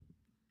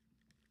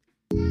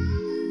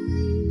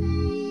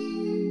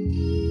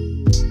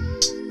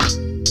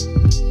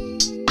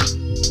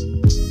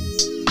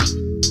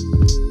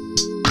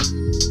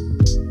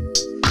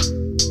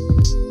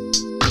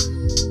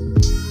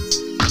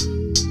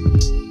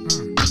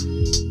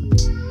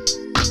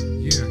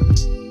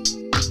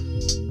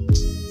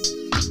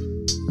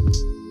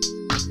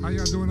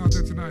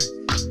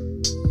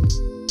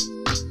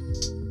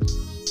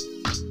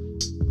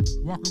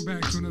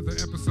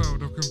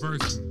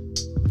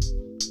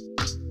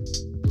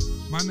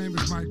My name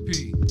is Mike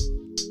P.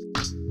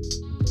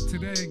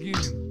 Today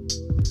again,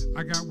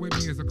 I got with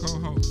me as a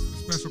co-host,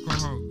 a special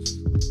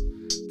co-host,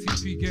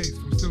 TP Gates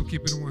from Still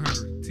Keeping It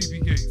 100.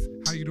 TP Gates,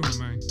 how you doing,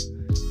 man?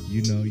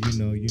 You know.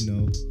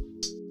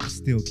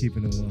 Still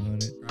keeping it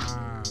 100.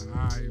 All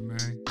right,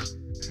 man.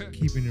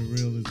 Keeping it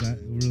real as a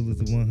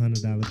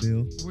 $100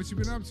 bill. What you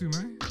been up to,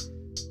 man?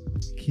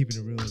 Keeping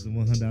it real as a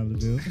 $100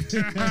 bill.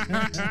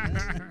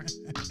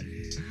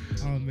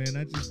 Oh man,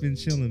 I just been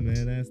chilling,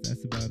 man.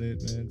 That's about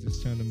it, man.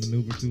 Just trying to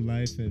maneuver through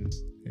life and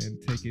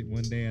take it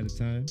one day at a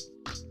time.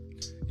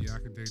 Yeah, I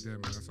can dig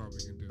that, man. That's all we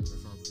can do.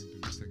 That's all we can do.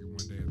 Just take it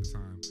one day at a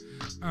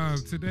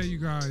time. Today, you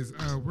guys,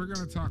 we're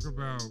gonna talk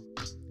about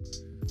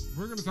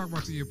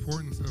the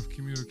importance of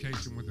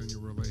communication within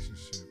your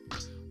relationship.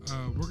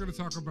 We're gonna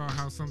talk about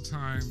how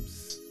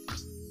sometimes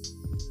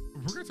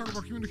we're gonna talk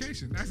about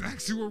communication. That's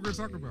actually what we're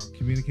gonna talk about.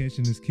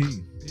 Communication is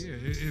key. Yeah,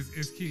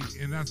 it's key,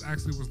 and that's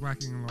actually what's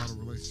lacking in a lot of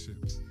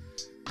relationships.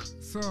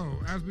 So,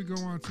 as we go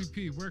on,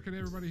 TP, where can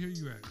everybody hear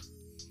you at?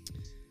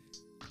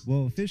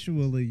 Well,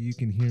 officially, you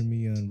can hear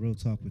me on Real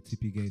Talk with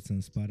TP Gates on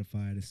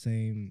Spotify, the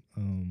same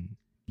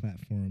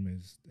platform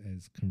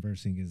as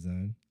Conversing is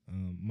on.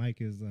 Mike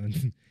is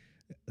on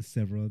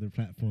several other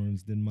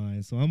platforms than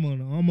mine, so I'm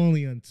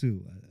only on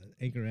two,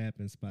 Anchor app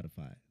and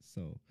Spotify.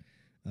 So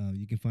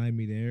you can find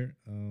me there.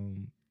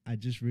 I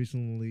just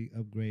recently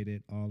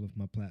upgraded all of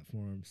my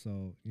platforms,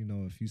 so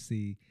if you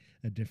see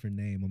a different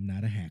name, I'm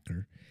not a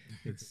hacker.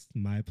 It's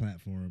my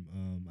platform.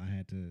 I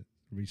had to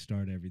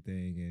restart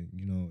everything,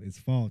 and it's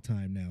fall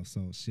time now,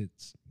 so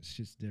shit's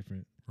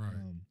different. Right.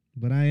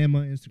 But I am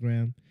on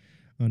Instagram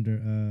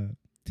under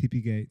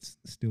TP Gates,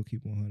 Still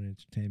Keep 100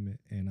 Entertainment,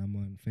 and I'm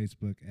on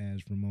Facebook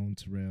as Ramon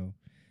Terrell,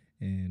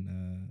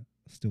 and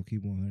Still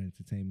Keep 100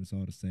 Entertainment. It's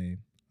all the same.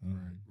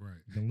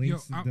 Right. The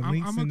links, I'm and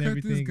gonna cut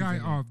everything. this guy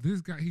off.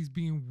 This guy, he's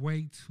being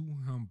way too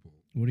humble.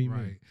 What do you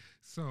mean?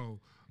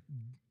 So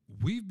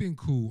we've been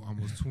cool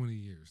almost 20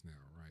 years now,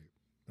 right?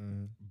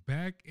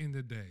 Back in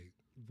the day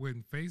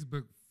when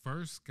Facebook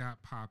first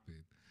got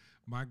popping,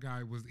 my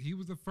guy was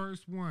the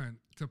first one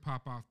to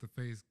pop off the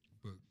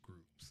Facebook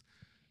groups.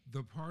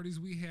 The parties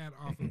we had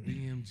off of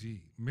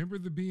BMG. Remember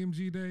the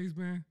BMG days,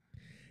 man?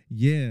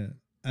 Yeah.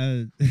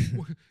 I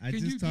Can you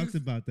just talked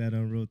about that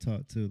on Real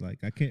Talk too.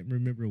 Like, I can't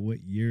remember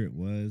what year it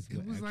was.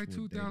 It was like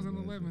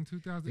 2011,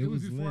 2000. It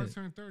was before I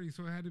turned 30,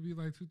 so it had to be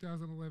like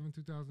 2011,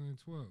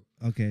 2012.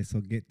 Okay,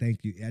 so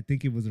thank you. I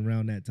think it was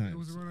around that time. It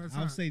was around that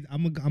time. I'll say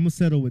I'm gonna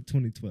settle with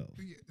 2012.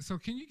 So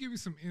can you give me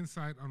some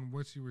insight on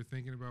what you were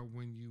thinking about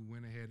when you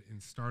went ahead and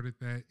started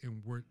that,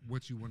 and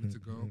what you wanted to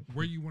go,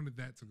 where you wanted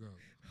that to go?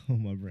 Oh,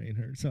 my brain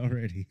hurts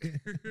already.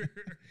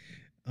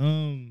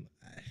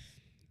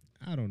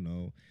 I don't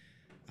know.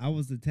 I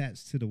was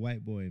attached to the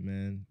white boy,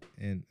 man,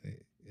 and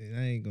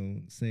I ain't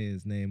gonna say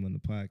his name on the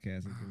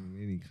podcast and give him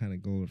any kind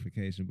of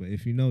glorification, but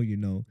if you know, you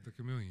know. The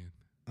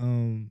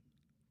chameleon.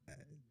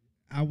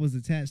 I was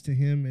attached to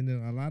him, and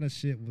then a lot of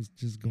shit was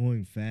just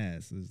going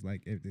fast. It was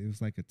like it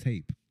was like a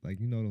tape, like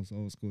those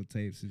old school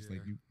tapes. It's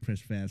like you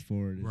press fast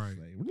forward, it's right?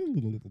 Like,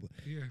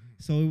 yeah.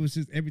 So it was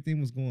just everything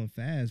was going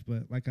fast.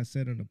 But like I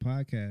said on the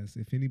podcast,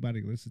 if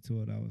anybody listened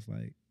to it, I was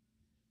like,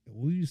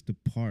 we used to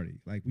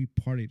party. Like, we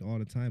partied all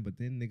the time, but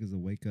then niggas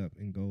would wake up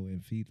and go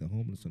and feed the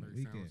homeless on the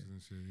weekend.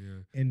 And shit,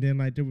 yeah. And then,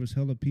 like, there was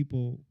hella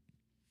people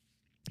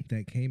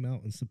that came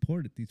out and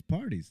supported these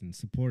parties and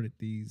supported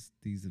these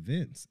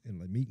events and,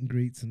 like, meet and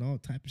greets and all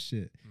type of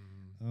shit.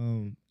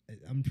 Mm-hmm.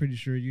 I'm pretty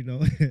sure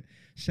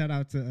shout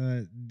out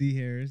to D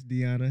Harris,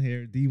 Deanna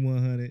Harris,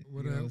 D100.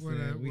 What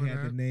up? We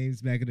had the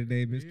names back in the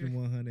day, Mr.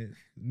 100,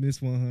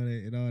 Miss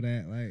 100, and all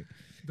that. Like,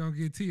 don't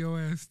get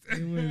TOS.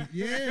 It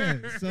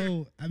was,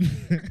 so I mean,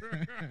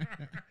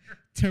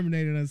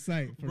 terminated on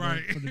sight for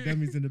the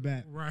dummies in the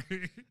back. Right.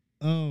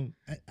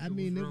 I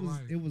mean,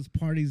 it was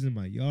parties in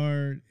my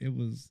yard. It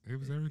was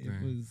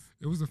everything.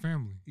 It was a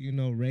family.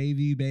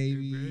 Ravey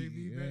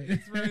baby.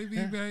 It's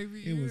Ravey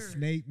baby. It was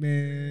Snake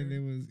Man. Yeah.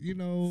 It was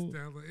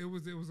Stella. It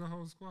was a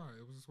whole squad.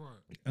 It was a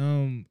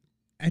squad.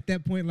 At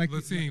that point, like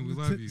Latine, we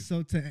love you.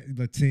 So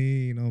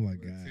Latine, oh my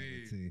God,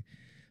 Latine.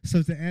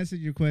 So to answer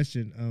your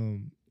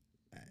question,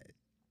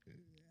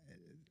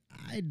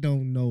 I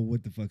don't know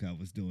what the fuck I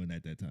was doing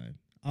at that time.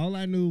 All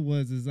I knew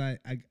was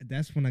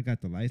that's when I got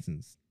the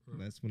license.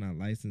 That's when I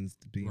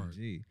licensed BMG.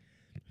 Right.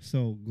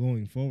 So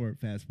going forward,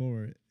 fast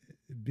forward,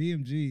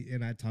 BMG,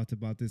 and I talked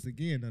about this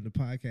again on the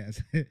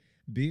podcast.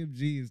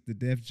 BMG is the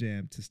Def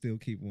Jam to Still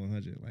Keep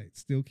 100. Like,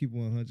 Still Keep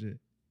 100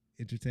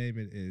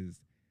 Entertainment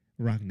is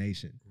Rock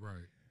Nation.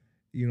 Right.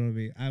 You know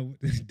what I mean?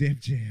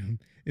 Def Jam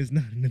is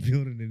not in the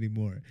building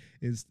anymore.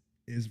 It's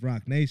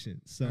Rock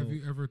Nation. So have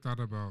you ever thought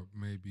about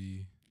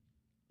maybe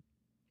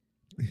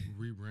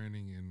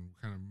rebranding and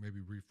kind of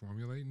maybe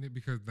reformulating it,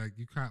 because like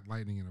you caught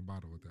lightning in a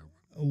bottle with that one?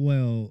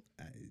 Well,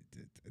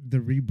 the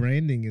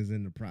rebranding is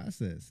in the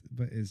process,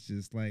 but it's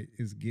just like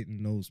it's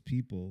getting those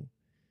people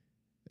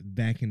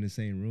back in the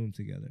same room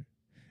together.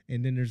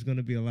 And then there's going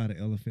to be a lot of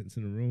elephants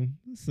in the room.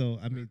 So,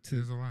 I mean,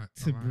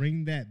 to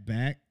bring that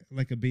back,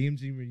 like a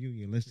BMG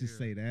reunion, let's just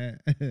say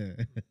that.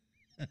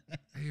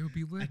 It would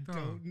would be lit though. I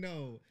don't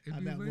know It'd how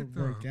be that lit would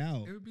though. work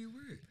out. It would be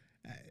lit.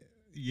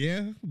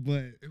 Yeah,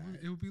 but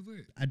It would be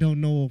lit. I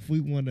don't know if we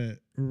want to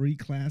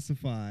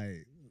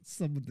reclassify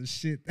some of the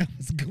shit that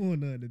was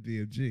going on in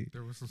BMG.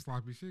 There was some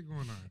sloppy shit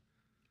going on.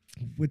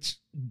 Which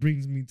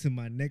brings me to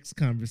my next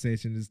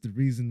conversation is the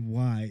reason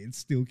why it's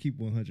still Keep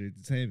 100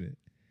 Entertainment.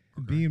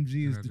 Okay.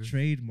 BMG And is that the is-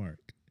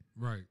 trademark.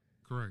 Right.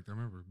 Correct. I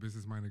remember.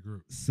 Business-minded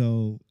group.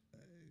 So,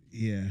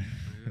 yeah,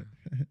 Yeah.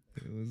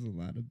 there was a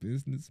lot of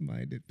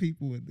business-minded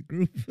people in the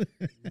group.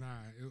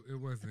 Nah, it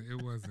wasn't.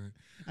 It wasn't.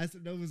 I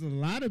said there was a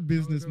lot of No, there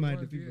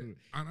business-minded was, people. yeah.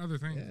 On other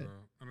things, Yeah.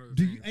 though. On other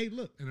Do things. you, hey,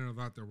 look, And then a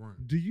lot that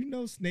weren't. do you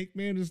know Snake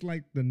Man is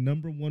like the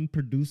 #1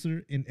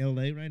 producer in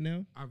LA right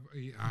now? I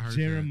heard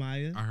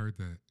Jeremiah that. I heard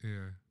that.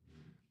 Yeah.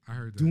 I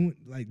heard that.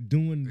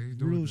 doing He's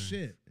doing real things.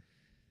 shit.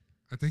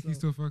 I think he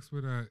so- still fucks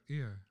with,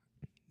 yeah.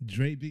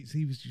 Dre Beats.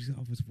 He was just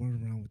always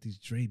running around with these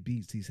Dre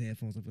Beats, these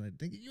headphones. I'm like,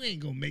 "Nigga, you ain't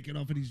gonna make it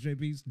off of these Dre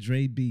Beats.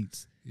 Dre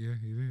Beats. Yeah,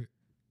 he did.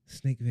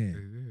 Snake He Man.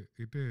 did.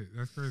 He did.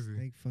 That's crazy.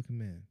 Snake fucking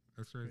Man.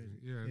 That's crazy. Crazy.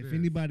 Yeah, it If is.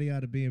 anybody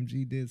out of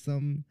BMG did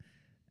something,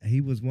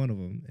 he was one of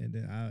them. And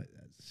then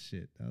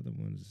the other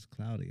one is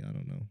cloudy. I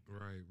don't know.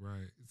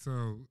 Right.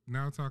 So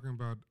now talking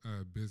about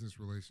business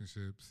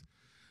relationships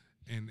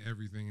and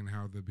everything and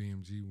how the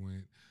BMG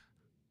went,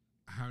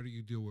 how do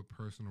you deal with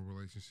personal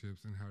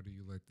relationships and how do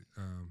you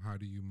how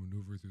do you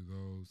maneuver through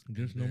those?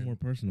 There's And no then- more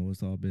personal.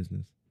 It's all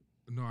business.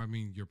 No, I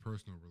mean your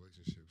personal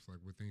relationships, like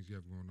with things you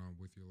have going on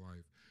with your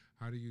life.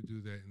 How do you do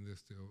that and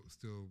this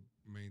still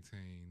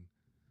maintain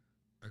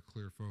a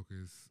clear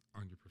focus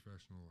on your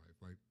professional life,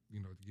 like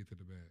to get to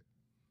the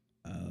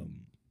bag?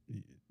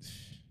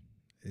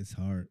 It's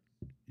hard.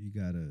 You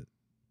gotta,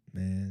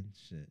 man,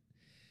 shit.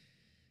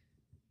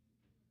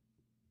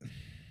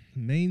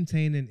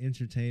 Maintaining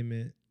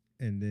entertainment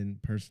and then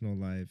personal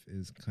life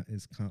is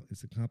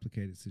it's a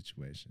complicated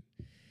situation.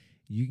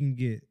 You can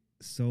get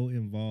so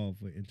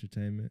involved with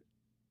entertainment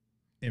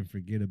and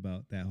forget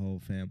about that whole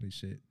family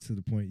shit to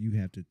the point you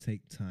have to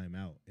take time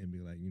out and be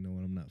like, you know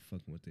what, I'm not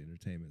fucking with the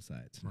entertainment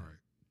side tonight.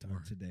 Or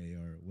Right. today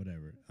or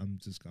whatever. I'm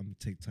gonna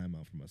take time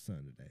out for my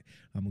son today.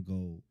 I'm gonna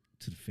go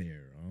to the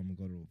fair or I'm gonna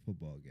go to a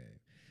football game.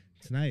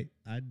 Tonight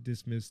I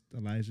dismissed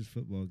Elijah's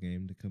football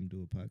game to come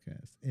do a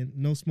podcast. And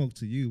no smoke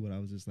to you, but I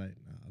was just like,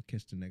 nah, I'll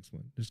catch the next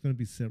one. There's gonna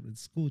be several.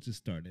 School just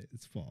started.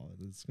 It's fall.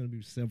 There's gonna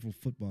be several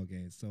football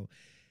games. So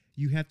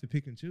you have to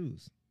pick and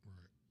choose.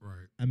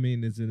 Right. I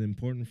mean, is it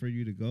important for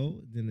you to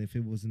go? Then if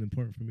it wasn't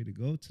important for me to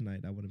go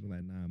tonight, I would have been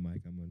like, nah,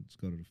 Mike, I'm going to just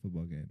go to the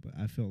football game. But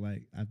I felt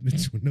like I've been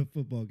to enough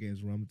football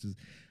games where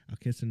I'll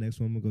catch the next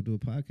one, I'm going to go do a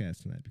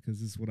podcast tonight because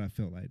this is what I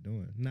felt like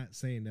doing. Not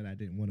saying that I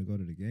didn't want to go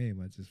to the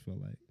game. I just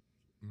felt like.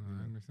 No,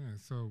 I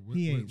understand. So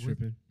He ain't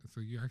tripping.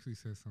 So you actually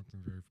said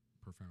something very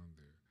profound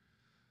there.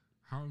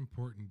 How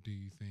important do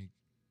you think?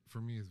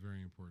 For me, it's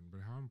very important.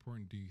 But how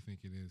important do you think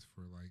it is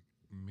for like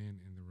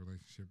men in the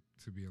relationship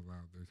to be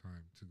allowed their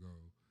time to go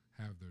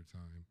have their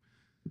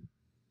time?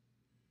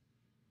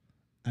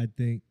 I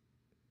think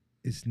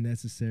it's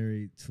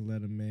necessary to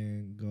let a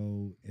man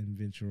go and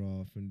venture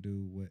off and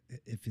do what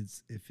if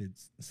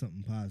it's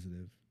something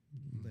positive,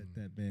 let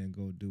that man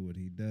go do what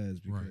he does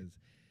because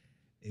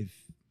Right.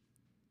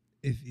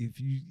 if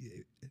you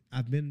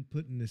I've been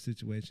put in this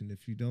situation,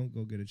 if you don't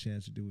go get a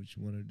chance to do what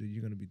you want to do,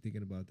 you're going to be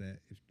thinking about that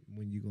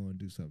when you go and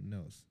do something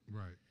else.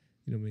 Right.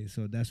 You know what I mean?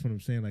 So that's what I'm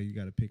saying. Like, you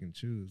got to pick and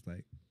choose.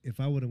 Like, if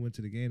I would have went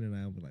to the game and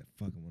I would be like,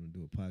 fuck, I want to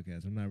do a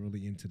podcast. I'm not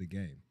really into the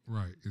game.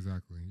 Right.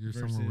 Exactly. You're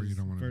somewhere where you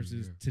don't want to be.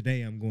 Versus Yeah.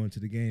 today, I'm going to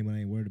the game and I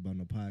ain't worried about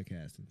no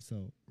podcasting.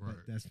 So Right.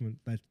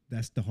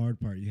 that's the hard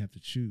part. You have to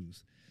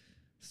choose.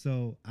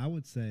 So I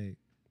would say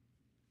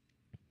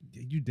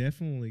you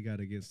definitely got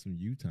to get some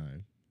you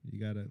time. You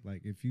gotta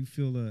like if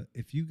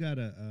you got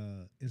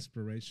a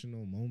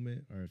inspirational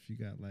moment or if you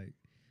got like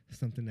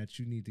something that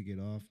you need to get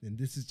off, and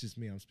this is just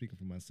me, I'm speaking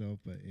for myself,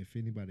 but if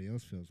anybody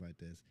else feels like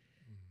this,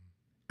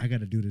 I got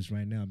to do this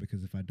right now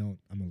because if I don't,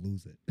 I'm gonna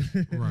lose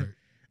it. Right.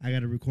 I got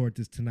to record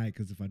this tonight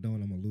because if I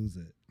don't, I'm gonna lose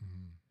it.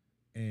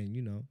 Mm-hmm.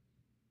 And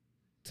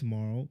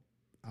tomorrow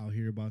I'll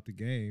hear about the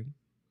game,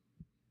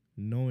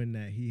 knowing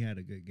that he had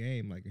a good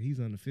game. Like he's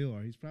on the field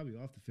or he's probably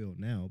off the field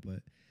now, but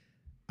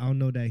I'll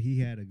know that he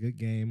had a good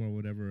game or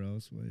whatever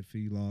else. If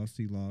he lost,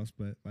 he lost.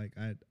 But like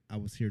I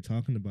was here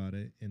talking about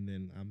it, and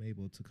then I'm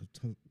able to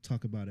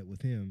talk about it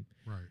with him,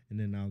 Right. and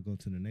then I'll go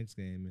to the next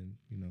game,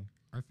 and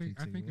I think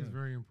continue it's on.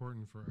 very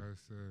important for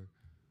us to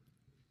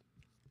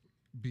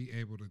be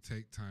able to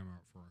take time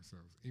out for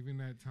ourselves,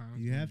 even at times.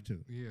 You have to.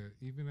 Yeah,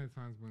 even at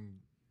times when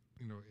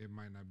it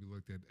might not be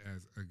looked at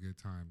as a good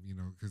time.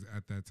 Because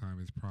at that time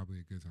it's probably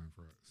a good time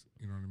for us.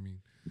 You know what I mean?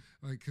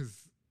 Like,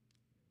 because.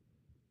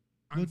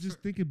 Well, just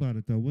think about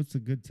it though. What's a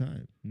good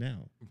time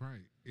now? Right.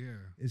 Yeah.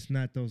 It's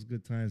not those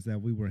good times that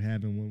we were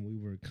having when we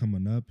were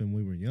coming up and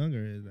we were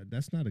younger.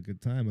 That's not a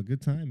good time. A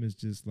good time is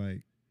just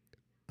like,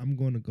 I'm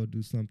going to go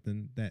do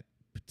something that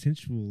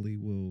potentially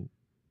will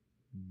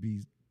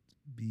be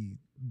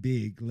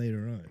big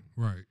later on.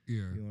 Right.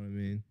 Yeah. You know what I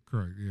mean?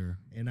 Correct. Yeah.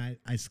 And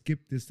I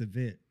skipped this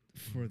event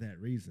for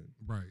that reason.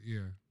 Right. Yeah.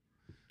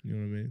 You know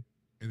what I mean?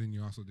 and then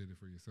you also did it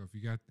for yourself.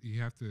 You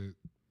have to.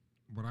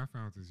 What I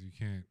found is you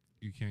can't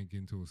get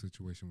into a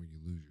situation where you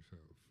lose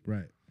yourself.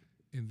 Right.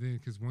 And then,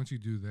 because once you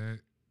do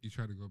that, you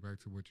try to go back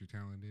to what your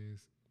talent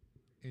is,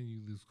 and you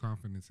lose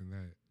confidence in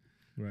that.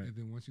 Right. And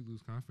then once you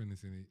lose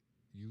confidence in it,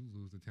 you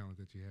lose the talent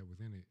that you had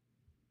within it,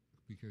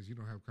 because you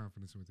don't have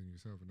confidence within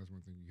yourself, and that's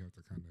one thing you have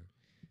to kind of.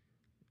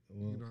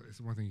 Well, It's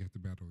one thing you have to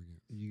battle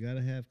against. you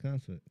gotta have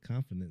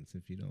confidence.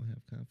 If you don't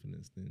have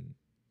confidence, then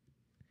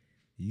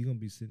you're gonna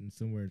be sitting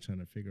somewhere trying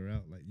to figure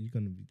out. Like, you're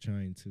gonna be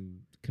trying to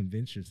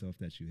convince yourself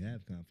that you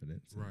have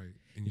confidence. Right.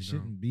 And It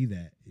shouldn't be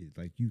that. It's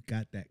like, you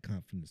got that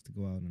confidence to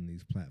go out on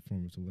these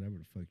platforms or whatever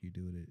the fuck you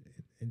do with it,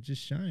 and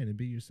just shine and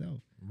be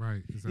yourself.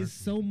 Right. Exactly. It's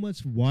so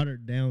much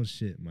watered down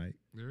shit, Mike.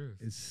 There is.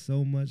 It's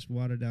so much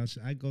watered down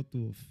shit. I go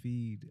through a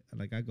feed,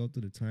 like I go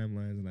through the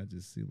timelines, and I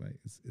just see like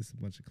it's a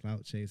bunch of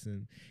clout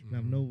chasing. And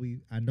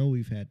I know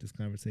we've had this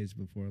conversation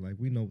before. Like,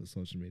 we know what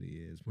social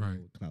media is. We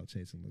know what clout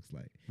chasing looks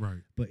like. Right.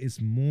 But it's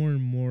more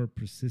and more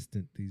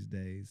persistent these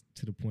days,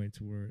 to the point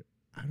to where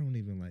I don't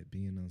even like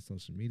being on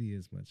social media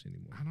as much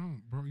anymore. I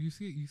don't, bro. You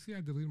see, I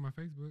deleted my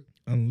Facebook.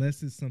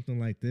 Unless it's something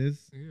like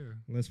this. Yeah.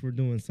 Unless we're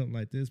doing something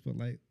like this, but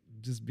like,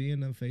 just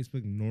being on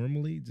Facebook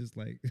normally, just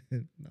like,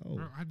 no.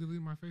 Bro, I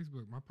deleted my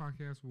Facebook. My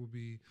podcast will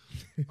be,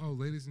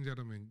 ladies and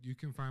gentlemen, you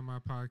can find my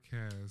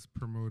podcast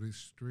promoted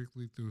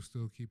strictly through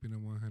Still Keeping It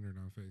 100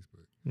 on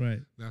Facebook. Right.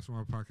 That's where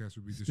my podcast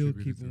will be Still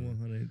distributed. Keeping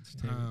 100.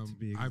 To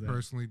be I exact.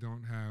 personally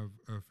don't have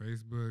a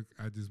Facebook.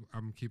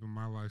 I'm keeping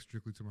my life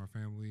strictly to my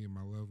family and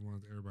my loved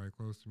ones, everybody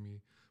close to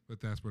me. But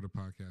that's where the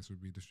podcast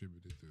would be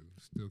distributed through.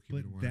 Still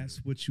Keeping It 100. But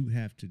that's what you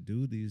have to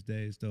do these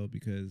days, though,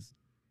 because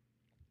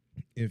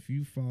if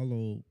you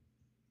follow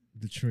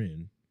the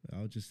trend,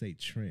 I'll just say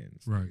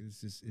trends. Right.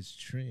 It's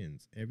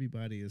trends.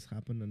 Everybody is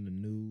hopping on the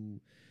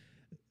new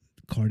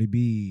Cardi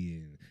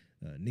B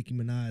and Nicki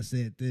Minaj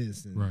said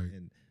this, and right.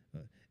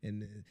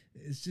 and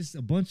it's just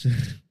a bunch of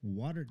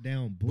watered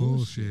down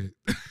bullshit.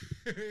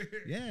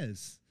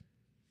 Yes,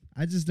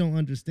 I just don't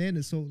understand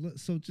it. So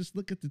just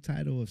look at the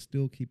title of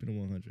Still Keeping It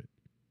 100.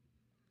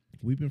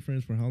 We've been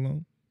friends for how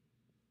long?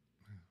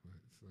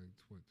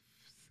 It's like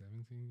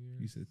 17 years.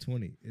 You said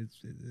 20.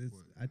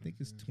 I think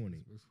it's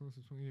 20. It's close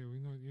to 20. Yeah, we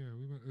know.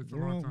 Yeah, it's a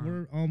We're long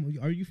time.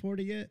 are you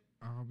 40 yet?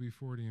 I'll be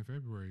 40 in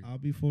February. I'll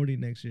be 40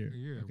 next year.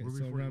 Yeah, okay, we'll be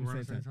so 40 around around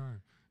the same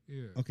time.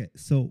 Yeah. Okay,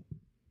 so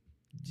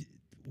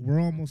we're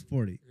almost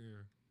 40. Yeah.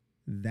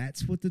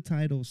 That's what the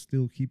title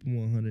Still Keeping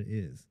 100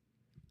 is.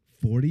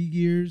 40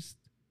 years,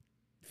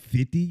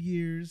 50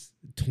 years,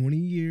 20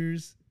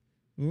 years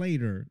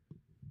later,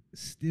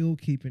 still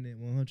keeping it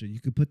 100. You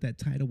could put that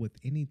title with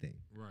anything.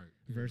 Right.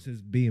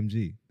 Versus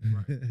BMG.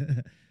 Right.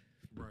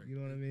 Right. You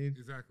know what I mean?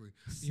 Exactly.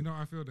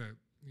 I feel that.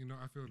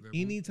 I feel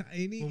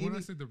that. When I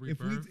said the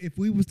rebirth, if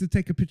we was to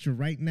take a picture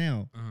right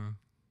now,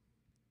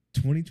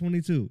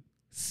 2022,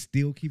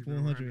 still keeping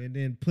 100, and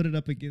then put it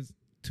up against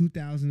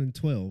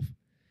 2012,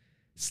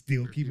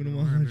 still keeping it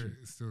 100.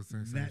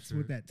 That's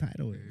what that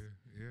title is.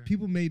 Yeah.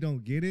 People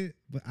don't get it,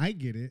 but I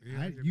get it.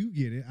 Yeah, You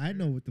get it. I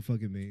know what the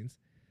fuck it means.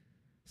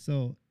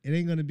 So it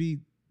ain't gonna be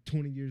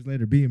 20 years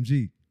later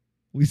BMG.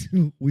 We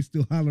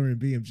still hollering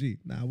BMG.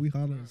 Nah, we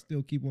hollering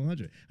Still Keep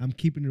 100. I'm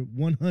keeping it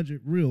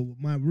 100 real with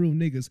my real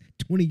niggas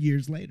 20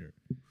 years later.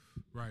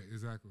 Right,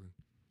 exactly.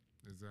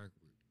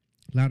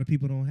 A lot of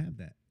people don't have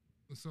that.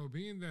 So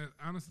being that,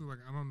 honestly, like,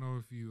 I don't know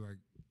if you like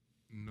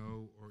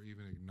know or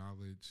even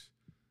acknowledge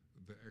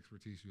the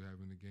expertise you have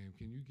in the game.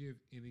 Can you give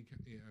any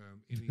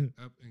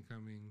up and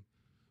coming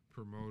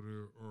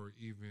promoter or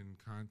even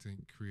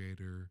content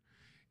creator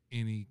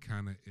any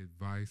kind of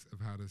advice of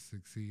how to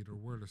succeed or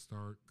where to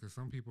start? Because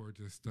some people are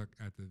just stuck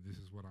at this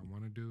is what I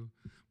want to do,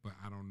 but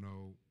I don't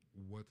know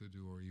what to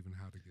do or even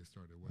how to get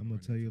started. I'm going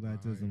to tell you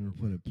like this. I'm going to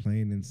put it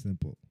plain and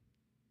simple.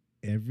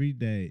 Every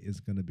day is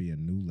going to be a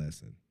new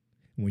lesson.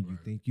 When you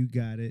think you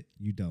got it,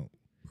 you don't.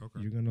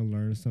 Okay. You're going to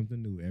learn something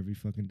new every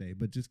fucking day,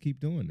 but just keep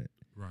doing it.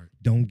 Right.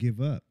 Don't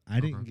give up. I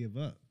didn't give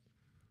up.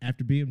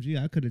 After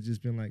BMG, I could have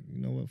just been like,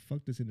 you know what, fuck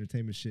this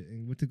entertainment shit,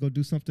 and went to go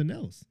do something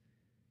else.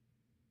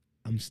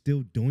 I'm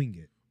still doing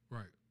it.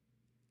 Right.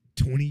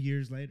 20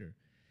 years later.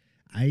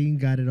 I ain't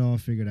got it all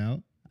figured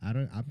out.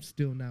 I'm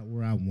still not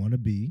where I want to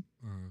be.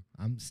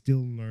 I'm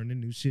still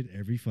learning new shit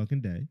every fucking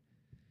day.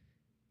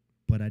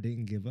 But I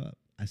didn't give up.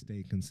 I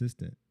stayed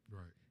consistent.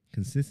 Right.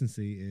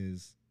 Consistency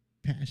is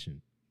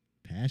passion.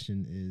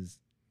 Passion is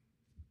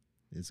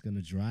it's going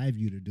to drive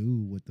you to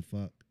do what the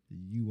fuck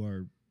you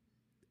are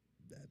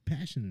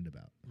passionate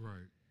about. Right.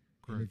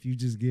 Correct. And if you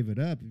just give it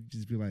up, you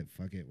just be like,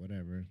 fuck it,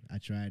 whatever. I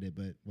tried it,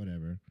 but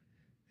whatever.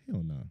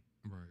 Hell no.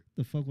 Right.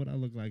 The fuck would I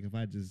look like if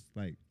I just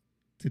like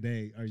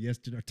today or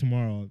yesterday or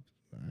tomorrow?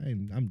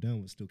 I'm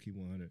done with Still Keep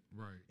 100.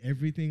 Right.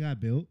 Everything I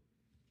built.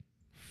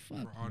 Fuck.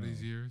 For all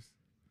these years.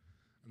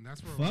 And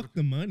that's where fuck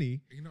the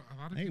money. A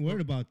lot of I ain't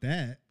worried about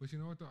that. But you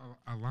know what? Though?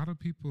 A lot of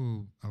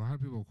people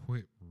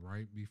quit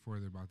right before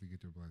they're about to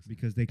get their blessing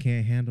because they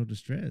can't handle the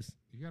stress.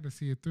 You got to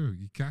see it through.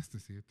 You got to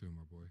see it through,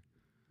 my boy.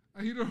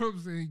 You know what I'm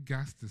saying? You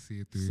got to see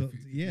it through. So, If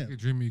yeah. you can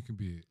dream it, you can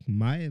be it.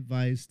 My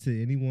advice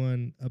to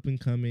anyone up and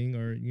coming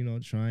or,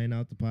 trying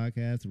out the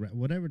podcast,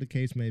 whatever the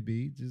case may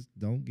be, just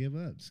don't give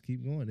up. Just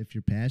keep going. If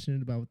you're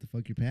passionate about what the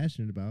fuck you're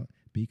passionate about,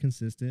 be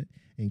consistent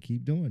and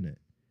keep doing it.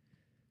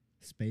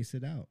 Space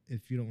it out.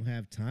 If you don't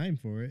have time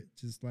for it,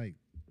 just like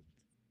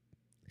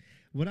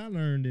what I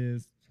learned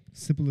is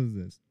simple as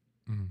this.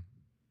 Mm-hmm.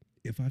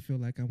 If I feel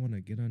like I want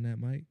to get on that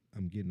mic,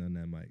 I'm getting on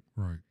that mic.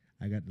 Right.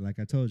 Like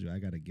I told you, I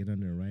got to get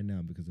on there right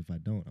now because if I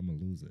don't, I'm gonna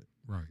lose it.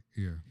 Right.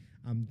 Yeah.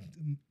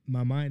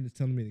 My mind is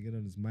telling me to get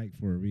on this mic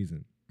for a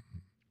reason.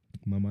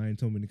 My mind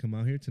told me to come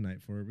out here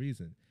tonight for a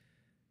reason.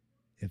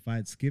 If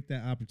I'd skipped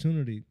that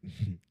opportunity,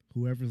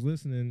 whoever's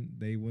listening,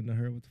 they wouldn't have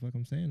heard what the fuck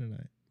I'm saying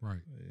tonight.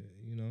 Right.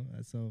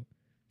 So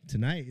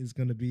tonight is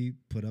gonna be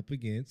put up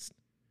against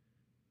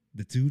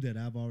the two that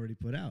I've already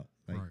put out.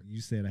 Like right. You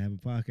said, I have a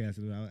podcast,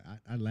 and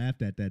I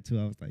laughed at that too.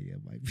 I was like, yeah,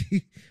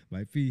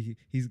 might be,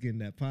 he's getting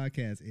that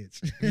podcast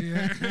itch.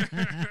 Yeah.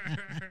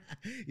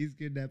 He's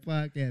getting that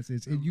podcast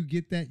itch, and you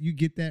get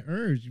that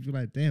urge. You feel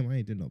like, damn, I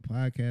ain't did no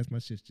podcast. My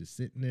shit's just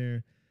sitting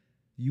there.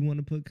 You want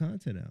to put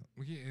content out.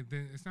 Well, yeah, and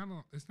then it's not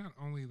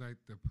only like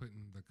the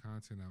putting the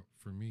content out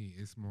for me.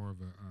 It's more of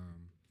a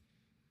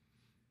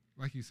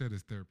like you said,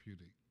 it's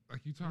therapeutic.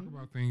 Like you talk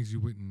about things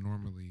you wouldn't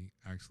normally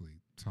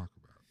actually talk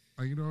about.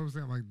 Like, you know what I'm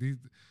saying? Like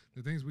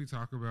the things we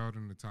talk about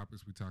and the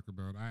topics we talk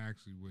about, I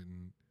actually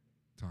wouldn't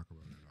talk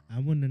about at all. I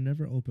wouldn't have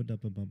never opened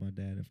up about my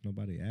dad if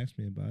nobody asked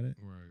me about it.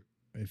 Right.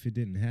 If it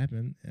didn't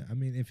happen. I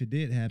mean, if it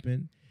did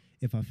happen,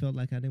 if I felt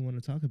like I didn't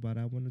want to talk about it,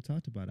 I wouldn't have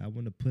talked about it. I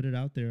wouldn't have put it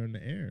out there on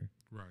the air.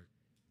 Right.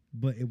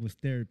 But it was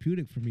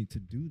therapeutic for me to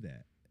do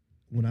that.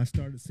 When I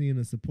started seeing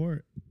the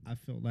support, I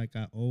felt like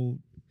I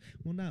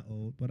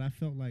but I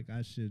felt like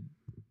I should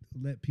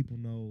let people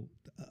know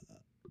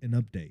an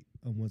update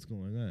on what's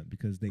going on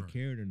because they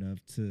cared enough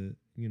to,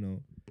 and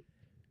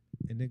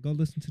then go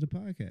listen to the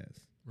podcast.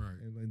 Right.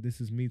 And like, this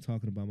is me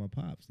talking about my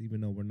pops.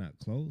 Even though we're not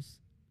close,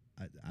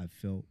 I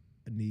felt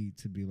a need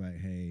to be like,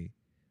 hey,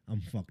 I'm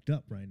fucked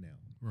up right now.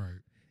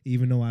 Right.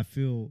 Even though I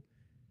feel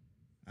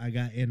I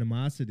got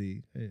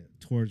animosity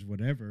towards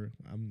whatever,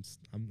 I'm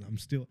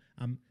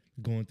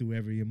going through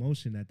every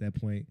emotion at that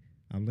point.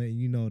 I'm letting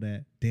you know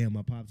that, damn,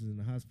 my pops is in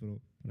the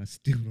hospital, but I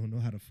still don't know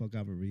how the fuck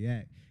I would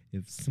react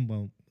if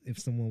someone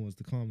was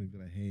to call me and be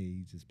like, hey,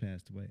 he just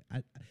passed away.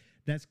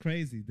 That's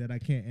crazy that I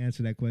can't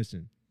answer that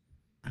question.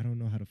 I don't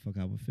know how the fuck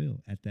I would feel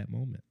at that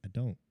moment. I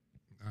don't.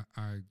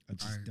 I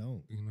just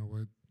don't. You know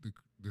what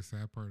the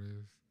sad part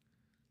is?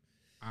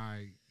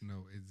 I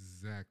know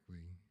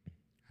exactly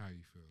how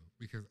you feel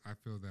because I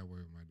feel that way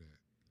with my dad.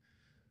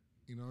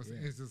 You know,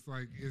 it's just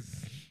like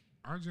it's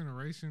our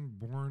generation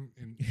born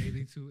in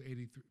 82,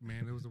 83.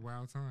 Man, it was a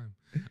wild time.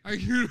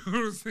 Like, you know what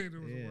I'm saying?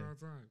 It was a wild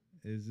time.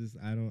 It's just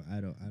I don't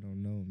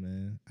know,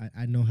 man.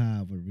 I know how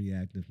I would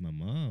react if my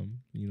mom,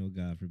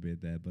 God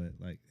forbid that, but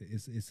like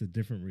it's a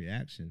different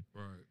reaction.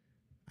 Right.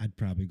 I'd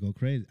probably go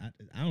crazy.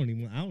 I don't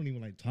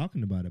even like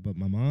talking about it, but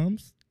my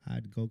mom's,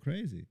 I'd go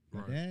crazy.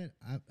 My dad,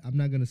 I'm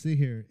not gonna sit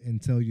here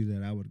and tell you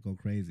that I would go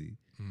crazy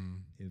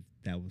if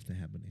that was to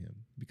happen to him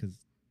because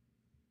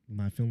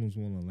my feelings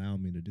won't allow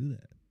me to do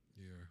that.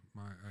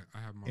 Yeah, I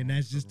have my. And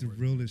that's just the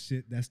realest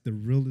shit. That's the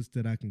realest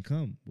that I can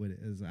come with it.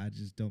 Is I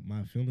just don't.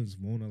 My feelings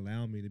won't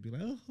allow me to be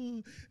like,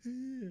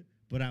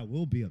 but I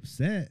will be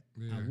upset.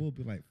 Yeah. I will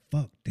be like,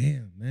 fuck,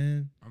 damn,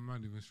 man. I'm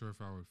not even sure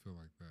if I would feel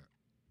like that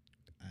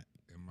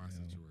in my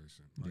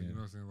situation. Like, you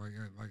know what I'm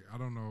saying? Like I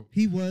don't know.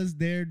 He was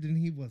there, then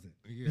he wasn't.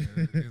 Yeah.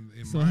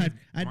 So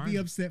I'd be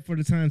upset for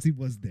the times he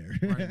was there.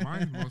 Right.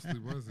 Mine mostly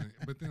wasn't.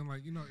 But then,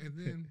 like, and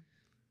then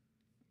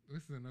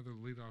this is another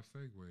lead-off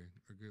segue,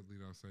 a good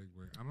lead-off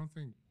segue. I don't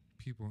think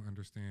people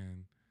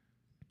understand,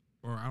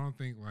 or I don't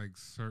think like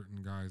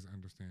certain guys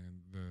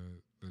understand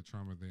the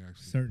trauma they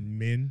actually. Certain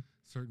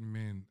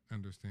men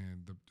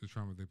understand the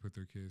trauma they put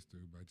their kids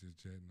through by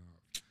just jetting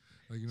off.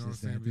 Like, you know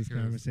just what I'm saying? This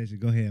conversation.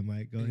 Go ahead,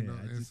 Mike. Go ahead. Know,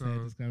 I just had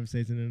this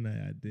conversation tonight.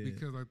 I did.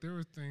 Because like there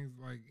was things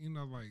like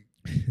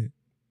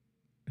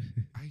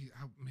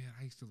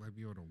I used to like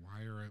be able to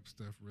wire up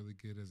stuff really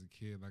good as a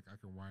kid. Like I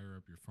could wire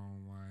up your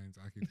phone lines.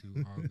 I could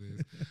do all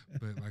this.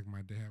 But like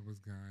my dad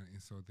was gone,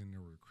 and so then there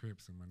were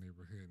Crips in my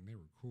neighborhood, and they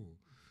were cool.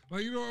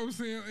 Like, you know what I'm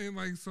saying? And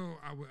like so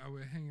I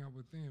would hang out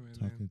with them and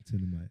talking to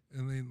the mic.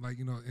 And then like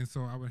and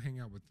so I would hang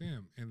out with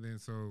them, and then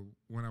so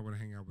when I would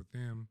hang out with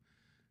them,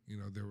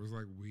 there was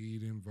like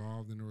weed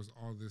involved, and there was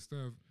all this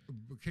stuff.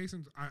 But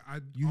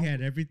you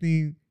had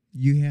everything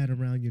you had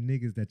around your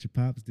niggas that your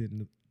pops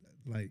didn't.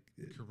 Like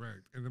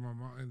correct, and then my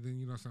mom, and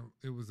then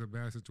it was a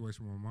bad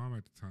situation with my mom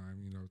at the time.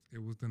 It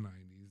was the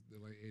 '90s,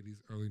 the late '80s,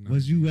 early '90s.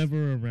 Was you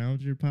ever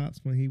around your pops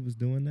when he was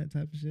doing that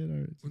type of shit,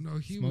 or no,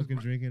 he smoking,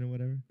 drinking, or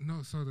whatever?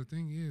 No, so the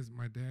thing is,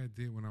 my dad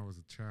did when I was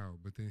a child,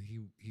 but then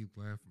he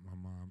left my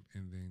mom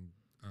and then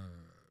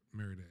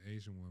married an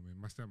Asian woman.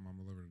 My stepmom,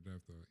 I love her to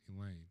death, though,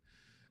 Elaine.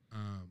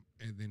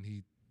 And then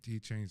he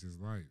changed his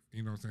life.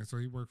 You know what I'm saying? So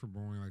he worked for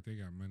Boeing, like they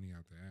got money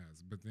out the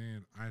ass. But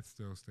then I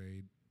still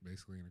stayed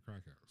basically in a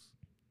crack house.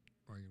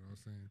 Like, you know what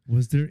I'm saying?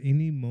 Was there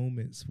any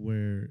moments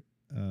where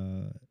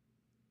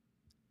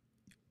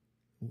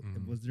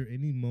Was there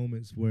any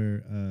moments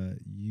where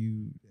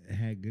you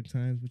had good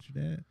times with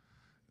your dad?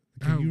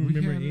 Can you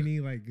remember any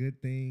like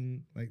good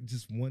thing, like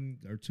just one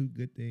or two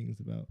good things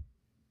about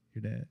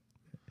your dad?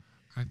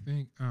 I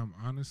think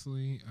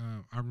honestly,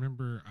 I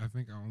remember. I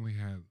think I only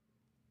had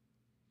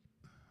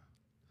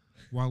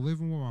while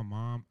living with my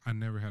mom, I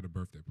never had a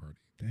birthday party.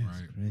 That's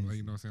right, crazy. like,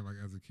 you know what I'm saying, like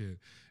as a kid,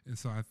 and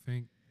so I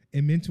think.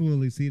 And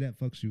mentally, see, that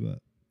fucks you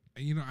up.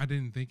 You know, I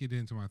didn't think it did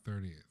until my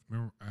 30th.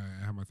 Remember,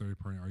 I had my 30th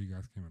party. All you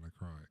guys came and I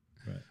cried.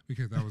 Right.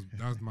 Because that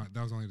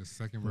was only the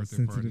second birthday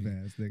sensitive party.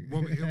 Ass nigga.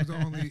 Well,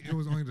 it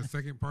was only the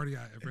second party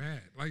I ever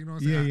had. Like, you know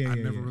what I'm saying? I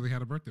never really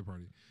had a birthday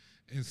party.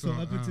 And so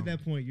up until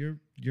that point,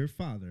 your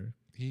father,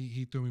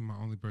 he threw me my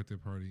only birthday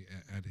party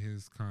at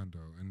his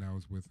condo, and that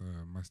was with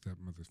my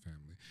stepmother's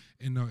family.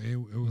 And no,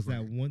 it was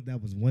that like, one.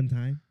 That was one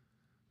time.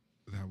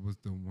 That was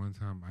the one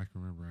time I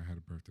can remember I had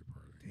a birthday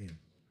party. Damn.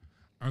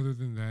 Other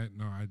than that,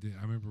 no, I did.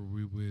 I remember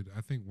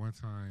I think one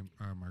time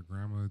my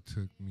grandma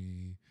took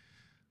me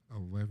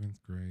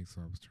 11th grade,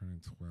 so I was turning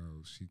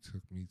 12. She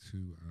took me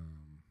to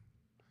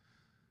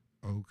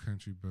Old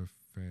Country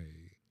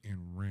Buffet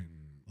in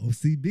Renton.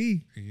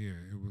 OCB. Yeah,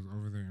 it was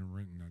over there in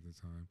Renton at the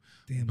time.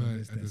 Damn, but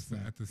I missed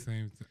that at the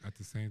same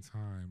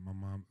time, my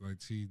mom, like,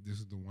 this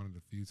is one of the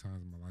few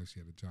times in my life she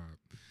had a job.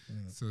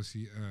 So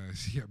she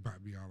had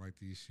bought me all like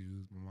these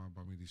shoes. My mom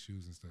bought me these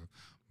shoes and stuff.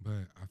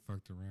 But I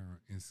fucked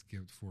around and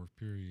skipped fourth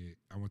period.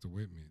 I went to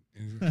Whitman.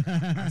 And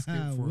I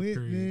skipped fourth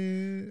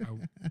period.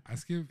 I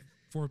skipped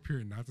fourth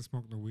period not to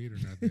smoke no weed or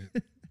nothing.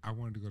 I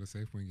wanted to go to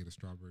Safeway and get a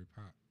strawberry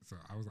pop. So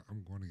I was like,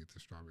 I'm going to get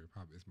the strawberry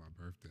pop. It's my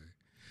birthday.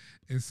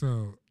 And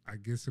so I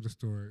get to the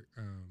store,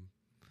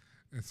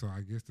 and so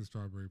I get the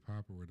strawberry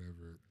pop or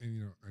whatever, and,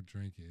 you know, I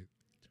drink it.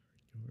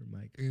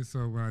 And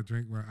so when I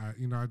drink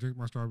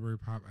my strawberry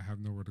pop, I have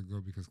nowhere to go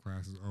because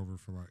class ain't over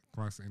for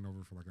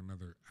like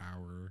another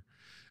hour.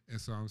 And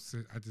so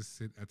I just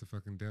sit at the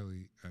fucking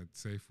deli at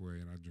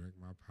Safeway and I drink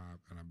my pop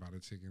and I bought a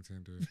chicken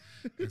tender.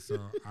 And so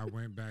I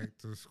went back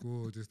to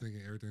school just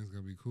thinking everything's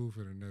gonna be cool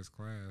for the next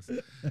class.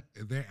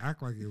 They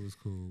act like it was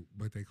cool,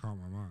 but they called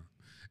my mom.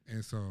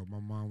 And so my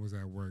mom was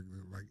at work,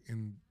 like,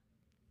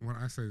 when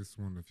I say this is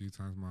one of the few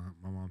times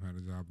my mom had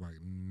a job, like,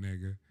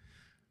 nigga,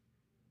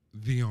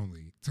 the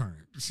only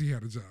time she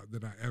had a job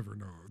that I ever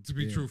know, to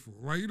be truthful.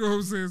 Like, you know what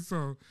I'm saying?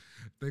 So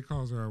they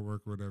calls her at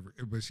work or whatever,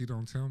 but she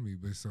don't tell me.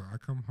 But so I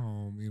come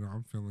home, you know,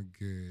 I'm feeling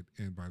good.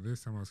 And by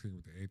this time I was kicking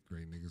with the 8th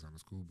grade niggas on the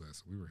school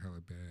bus. So we were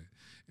hella bad.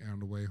 And on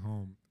the way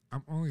home,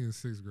 I'm only in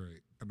 6th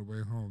grade. On the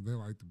way home, they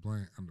like the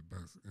blunt on the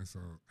bus. And so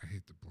I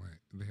hit the blunt.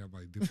 And they have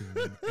like dipped it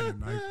in a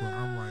night club.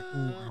 I'm like,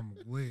 ooh, I'm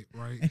lit,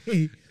 right?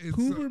 Hey,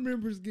 who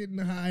remembers getting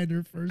high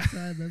their first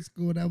time at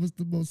school? That was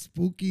the most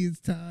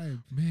spookiest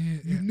time.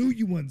 Man. You knew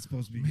you wasn't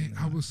supposed to be getting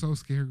high. I was so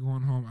scared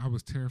going home. I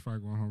was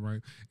terrified going home,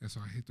 right? And so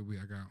I hit the weed.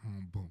 I got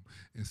home, boom.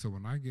 And so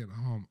when I get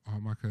home,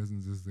 all my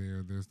cousins is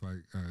there. There's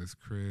like, it's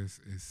Chris,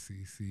 it's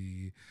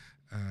Cece.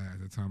 At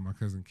the time, my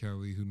cousin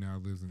Kelly, who now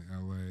lives in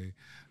L.A.,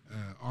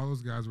 all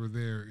those guys were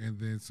there. And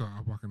then so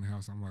I walk in the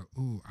house. I'm like,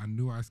 ooh, I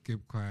knew I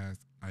skipped class.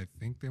 I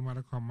think they might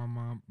have called my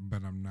mom,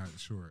 but I'm not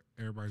sure.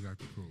 Everybody's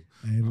acting cool.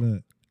 Hey,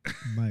 look,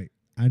 Mike,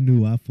 I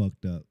knew I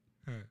fucked up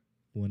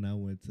when I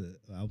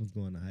was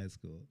going to high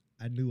school.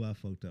 I knew I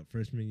fucked up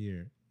freshman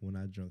year when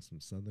I drank some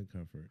Southern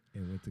Comfort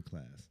and went to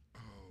class.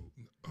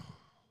 Oh.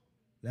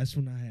 That's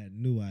when I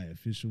knew I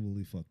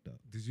officially fucked up.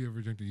 Did you ever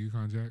drink the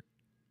Yukon Jack?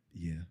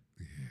 Yeah.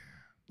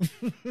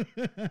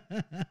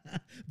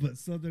 But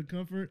Southern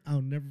Comfort,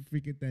 I'll never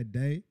forget that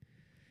day.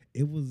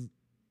 It was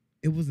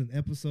an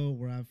episode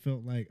where I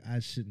felt like I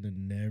shouldn't have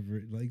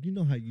never, like, you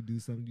know how you do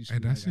something you should. Hey,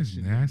 that's just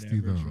nasty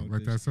though.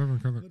 Like that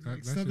Southern Comfort.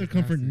 Like Southern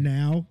Comfort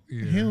now,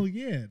 hell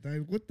yeah.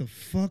 Like, what the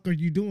fuck are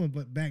you doing?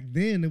 But back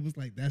then it was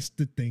like that's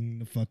the thing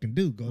to fucking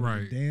do. Go to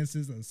the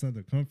dances on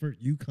Southern Comfort,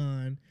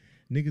 Yukon,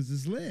 niggas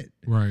is lit.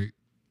 Right.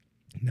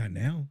 Not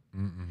now.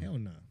 Hell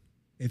no.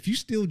 If you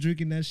still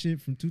drinking that shit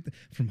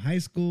from high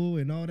school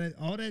and all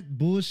that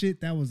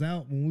bullshit that was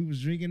out when we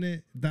was drinking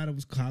it, thought it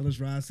was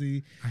College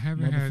Rossi. I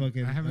haven't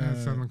had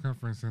Southern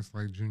Comfort since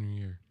like junior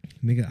year.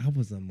 Nigga, I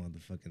was a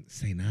motherfucking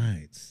St.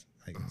 Ides.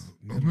 Like,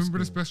 remember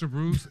the Special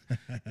Brews?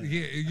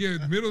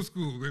 yeah, middle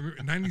school,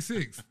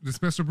 96. The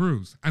Special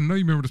Brews. I know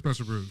you remember the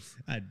Special Brews.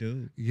 I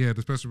do. Yeah,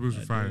 the Special Brews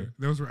were fire.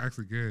 Those were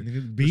actually good.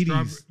 Nigga,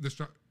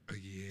 Beatties.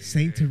 Yeah.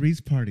 St.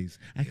 Therese parties.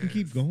 I can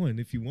keep going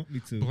if you want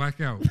me to.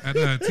 Blackout at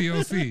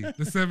TLC,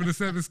 the 7 to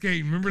 7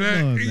 skating. Remember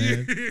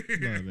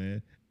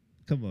that?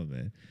 Come on,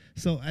 man.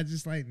 So I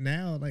just like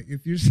now, like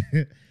if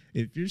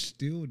you're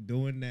still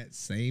doing that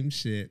same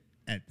shit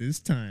at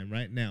this time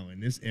right now in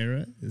this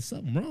era, there's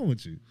something wrong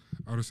with you.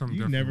 Oh, there's something.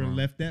 You never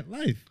left that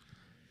life.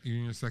 You're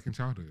in your second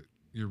childhood.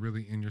 You're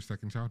really in your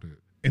second childhood.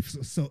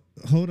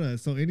 Hold on.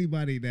 So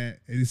anybody that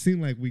it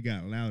seemed like we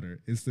got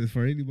louder. It's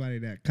for anybody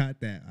that caught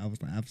that. I was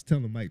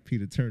telling Mike P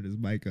to turn his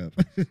mic up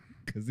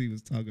because he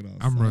was talking all.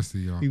 I'm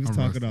rusty, y'all. He was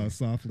talking all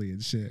softly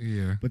and shit.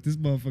 Yeah. But this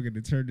motherfucker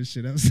to turn this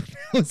shit up so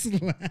that was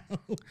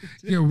loud.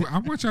 Yeah, I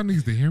want y'all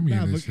niggas to hear me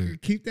in this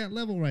shit. Keep that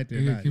level right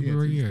there. Keep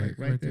it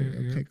right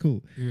there. Okay,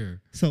 cool. Yeah.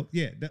 So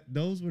yeah,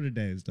 those were the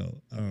days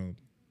though.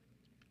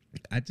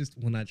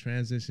 when I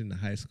transitioned to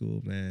high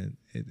school, man,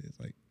 it is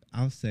like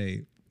I'll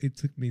say it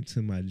took me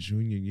to my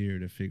junior year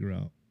to figure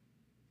out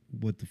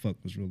what the fuck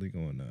was really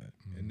going on.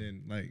 And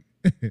then like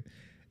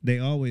they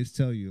always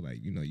tell you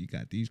like, you know, you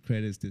got these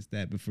credits, this,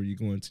 that before you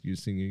go into your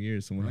senior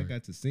year. So when I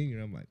got to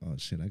senior, I'm like, oh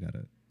shit, I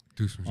gotta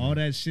do some all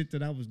that shit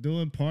that I was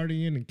doing,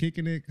 partying and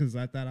kicking it, because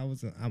I thought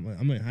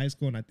I'm in high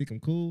school and I think I'm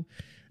cool.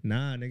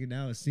 Nah, nigga,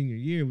 now it's senior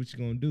year. What you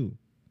gonna do?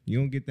 You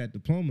don't get that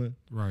diploma.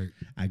 Right.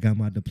 I got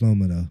my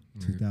diploma though.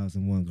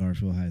 2001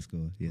 Garfield High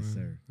School. Yes,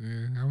 sir.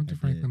 Yeah, I went to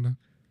Franklin though.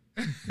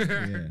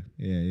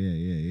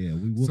 Yeah.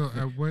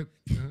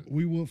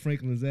 We whooped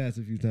Franklin's ass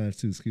a few times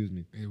too. Excuse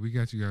me. Yeah, we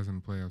got you guys in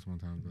the playoffs one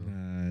time though.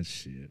 Nah,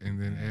 shit. And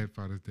then Ed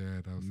fought his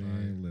dad outside.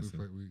 Man, listen.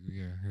 I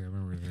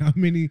remember that. How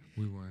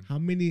won. How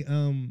many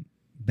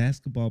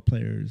basketball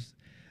players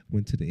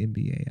went to the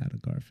NBA out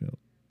of Garfield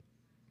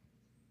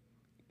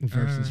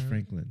versus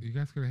Franklin? You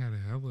guys could have had a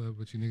hella,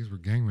 but you niggas were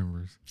gang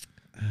members.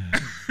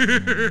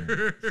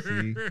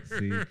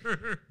 See,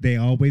 they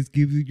always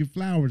give you your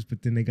flowers,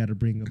 but then they got to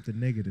bring up the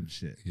negative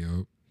shit.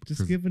 Yep.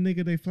 Just give a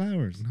nigga their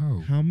flowers. No.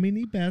 How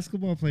many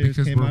basketball players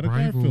came out of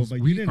Garfield?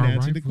 But you didn't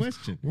answer the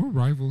question. We're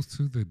rivals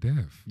to the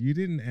death. You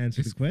didn't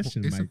answer the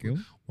question, Michael.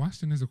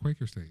 Washington is a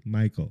Quaker state.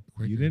 Michael,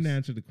 Quakers. You didn't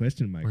answer the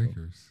question, Michael.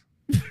 Quakers.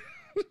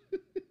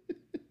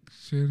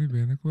 Should have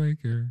been a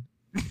Quaker.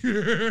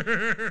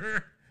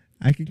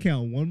 I can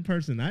count one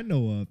person I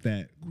know of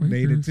that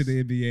made it to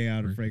the NBA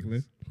out of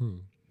Franklin.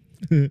 Who?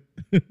 Who?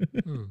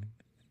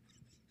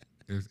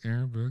 There's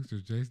Aaron Brooks.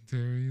 There's Jason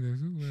Terry.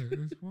 There's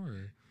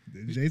more.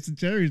 Jason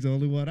Terry's the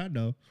only one I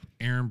know.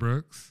 Aaron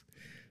Brooks.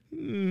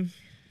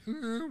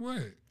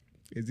 What?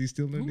 Is he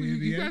still in the NBA?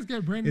 You guys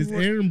got Brandon Roy.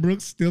 Is Aaron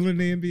Brooks still in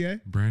the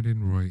NBA?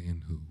 Brandon Roy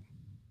and who?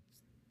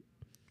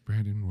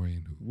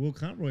 Will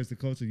Conroy's the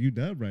coach of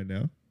UW right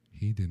now.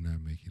 He did not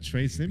make it.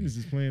 Trey Simmons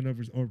is playing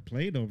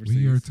played overseas.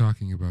 We are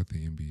talking about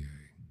the NBA.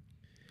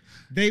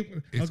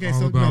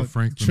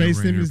 Trey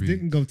Simmons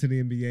didn't go to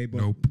the NBA,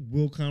 but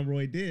Will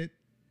Conroy did.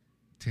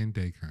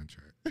 10-day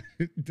contract.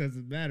 It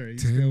doesn't matter. He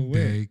still will.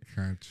 10-day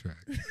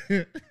contract.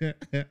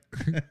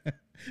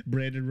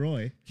 Brandon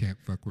Roy. Can't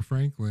fuck with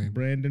Franklin.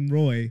 Brandon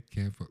Roy.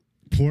 Can't fuck.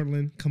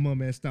 Portland. Come on,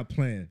 man. Stop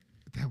playing.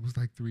 That was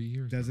like 3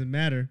 years. Doesn't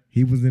matter.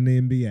 He was in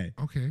the NBA.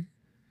 Okay.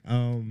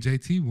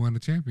 JT won the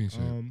championship.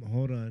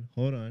 Hold on.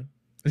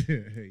 Yeah,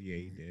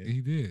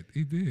 he did.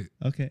 He did.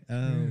 Okay.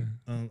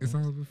 It's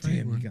all about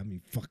Franklin. Damn, you got me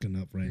fucking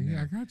up right now.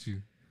 Yeah, I got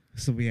you.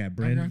 So we had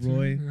Brandon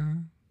Roy.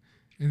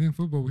 And then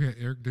football, we had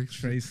Eric Dixon.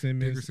 Trey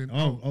Simmons.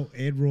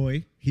 Ed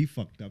Roy. He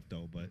fucked up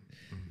though, but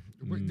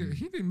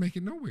he didn't make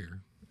it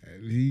nowhere.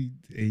 He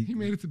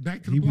made it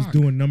back to the block. He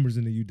was doing numbers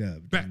in the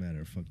UW. Doesn't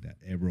matter. Fuck that.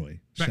 Ed Roy.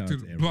 Back to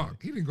the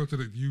block. He didn't go to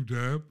the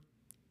UW.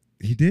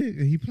 He did.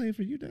 He played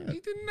for UW.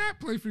 He did not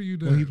play for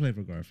UW. Well, he played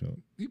for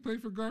Garfield. He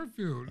played for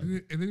Garfield.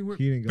 Okay. And then he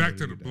went back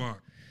to the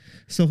block.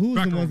 So who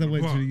was the ones that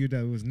went to the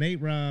UW? It was Nate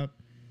Robb,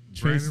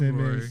 Trey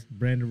Simmons,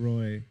 Brandon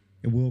Roy,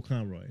 and Will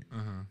Conroy.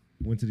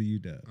 Went to the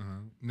UW.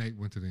 Nate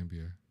went to the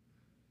NBA.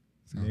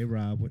 Nate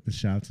Robb went to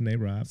shout to Nate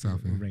Robb.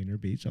 Rainier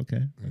Beach.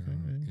 Okay.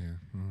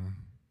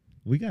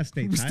 We got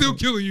state titles. We're still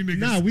killing you niggas.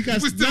 Nah, we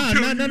got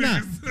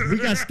We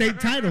got state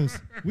titles.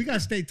 We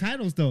got state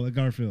titles though at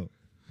Garfield.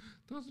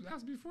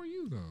 That's before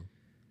you though,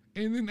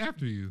 and then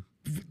after you.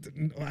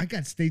 I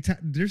got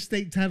there's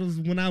state titles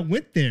when I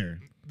went there.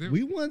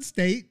 We won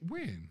state.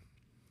 When?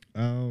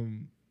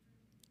 When?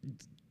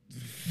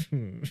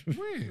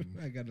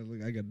 I gotta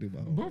do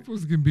my homework. Both of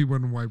us can be one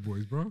of them white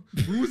boys, bro.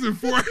 We was in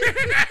 4.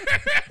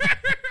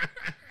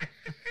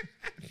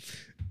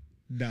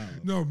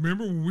 No,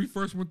 remember when we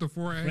first went to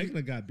 4A?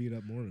 Franklin got beat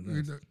up more than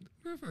us.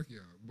 Man, fuck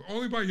y'all. But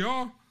only by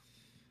y'all.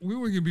 We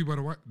wouldn't get beat by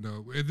the white.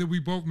 No. And then we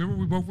both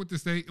went to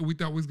state and we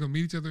thought we was gonna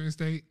meet each other in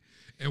state.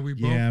 And we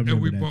both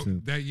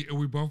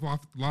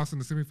lost in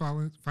the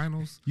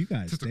semifinals. You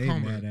guys stay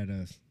mad at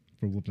us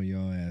for whooping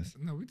y'all ass.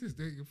 No, we just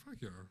did.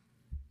 Fuck y'all.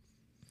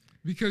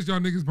 Because y'all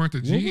niggas burnt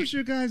a G. What was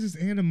your guys'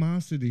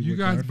 animosity? You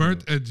guys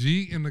burnt a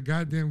G in the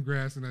goddamn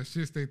grass, and that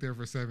shit stayed there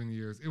for 7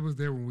 years. It was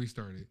there when we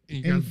started.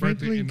 And you guys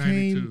burnt it in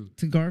 92. Came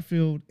to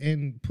Garfield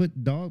and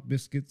put dog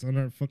biscuits on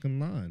our fucking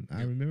lawn.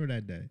 I remember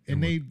that day.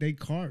 And they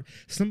carved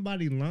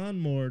somebody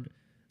lawnmowed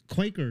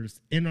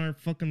Quakers in our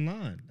fucking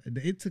lawn.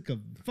 It took a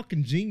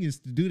fucking genius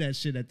to do that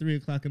shit at 3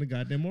 o'clock in the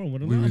goddamn morning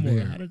with a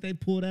lawnmower. How did they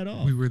pull that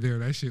off? We were there.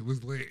 That shit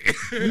was lit.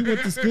 We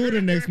went to school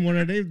the next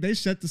morning. They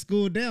shut the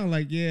school down.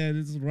 Like, yeah,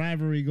 this is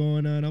rivalry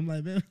going on. I'm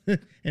like, man.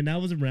 And that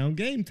was around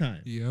game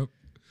time. Yep.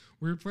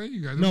 We were playing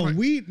you guys.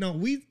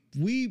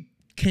 We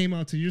came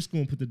out to your school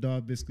and put the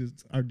dog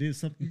biscuits or did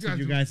something to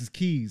your guys'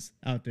 keys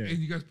out there. And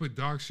you guys put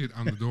dog shit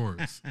on the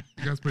doors.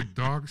 You guys put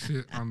dog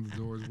shit on the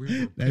doors. We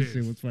were pissed. That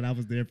shit was fun. I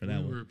was there for that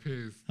one. We were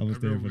pissed. I was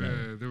there for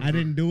that one. I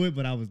didn't do it,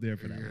 but I was there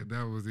for that one.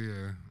 That was,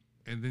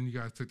 And then you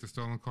guys took the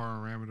stolen car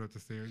and rammed it up the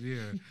stairs.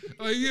 Yeah.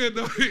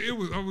 It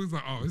was always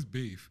like, oh, it's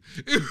beef.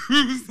 It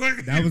was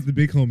like. That was the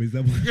big homies.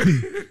 That was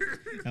beef.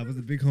 That was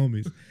the big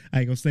homies. I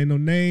ain't gonna say no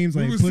names. I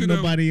We ain't was putting sitting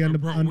up- nobody under.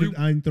 bro,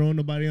 I ain't throwing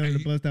nobody under the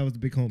Hey, bus. That was the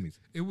big homies.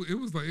 It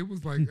was like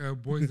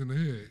Boys in the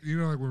Hood. You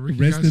know, like when Ricky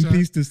Rest got in shot.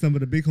 peace to some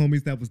of the big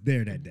homies that was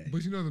there that day.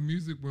 But you know the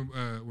music when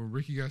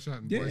Ricky got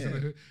shot in Boys in Yeah. the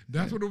Hood.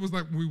 That's what it was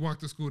like when we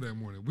walked to school that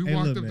morning. We Hey,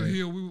 walked look, up the man.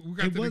 hill. We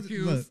got It to the wasn't.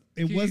 kills. Look,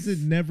 it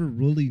wasn't never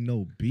really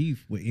no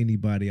beef with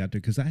anybody out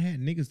there because I had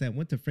niggas that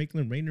went to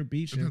Franklin Rainier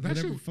Beach and That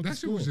whatever shit, fucking that shit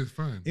school. was just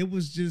fun. It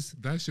was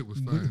just That shit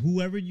was with fun.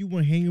 whoever you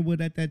were hanging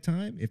with at that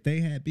time. If they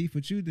had beef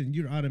with you, then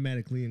you're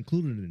automatically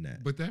included in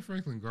that. But that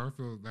Franklin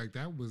Garfield, like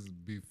that was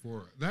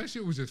before. That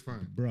shit was just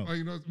fun, Bro, Like,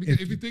 you know,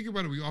 if if you think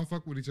about it, we all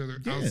fuck with each other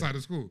Yeah. outside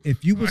of school.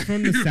 If you was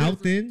from the You know what I'm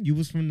South End, you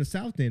was from the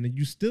South End, and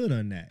you stood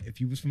on that.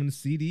 If you was from the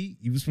CD,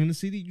 you was from the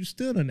CD, you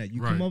stood on that. You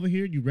come Right. over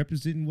here, you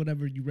representing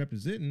whatever you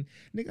representing.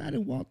 Nigga, I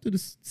done walked through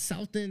the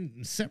South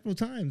End several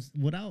times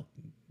without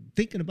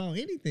thinking about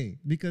anything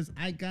because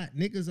I got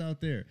niggas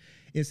out there.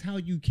 It's how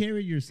you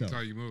carry yourself. It's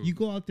how you move. You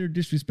go out there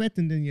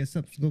disrespecting, then yeah,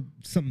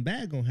 something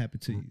bad gonna happen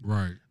to you.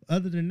 Right.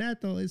 Other than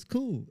that, though, it's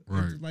cool.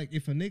 Right. It's like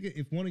if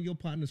one of your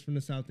partners from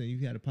the South End, you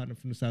had a partner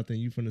from the South End,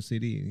 you from the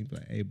city, and he's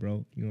like, hey,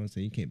 bro, you know what I'm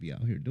saying? You can't be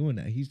out here doing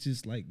that. He's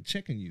just like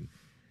checking you.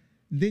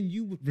 Then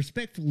you would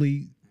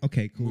respectfully,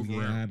 okay, cool, Move yeah,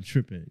 around. I'm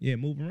tripping. Yeah,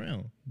 move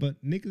around.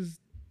 But niggas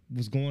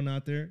was going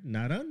out there,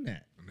 not on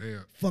that. Yeah.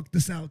 Fuck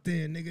the South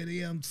End, nigga,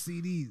 the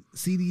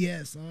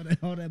CDS,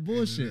 all that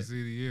bullshit.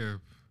 Yeah.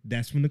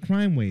 That's when the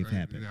crime wave Right.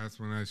 happened. That's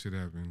when that shit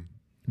happened.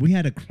 We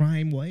had a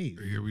crime wave.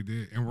 Yeah, we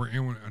did, and we're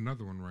in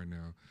another one right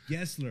now.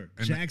 Gessler,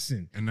 And-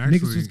 Jackson, and niggas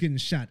actually- was getting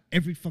shot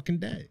every fucking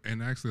day.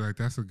 And actually, like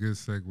that's a good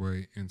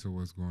segue into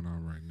what's going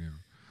on right now.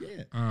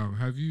 Yeah.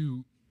 Have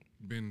you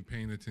been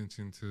paying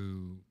attention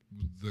to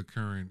the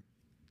current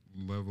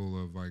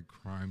level of like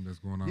crime that's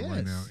going on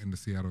right now Yes. in the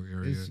Seattle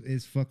area?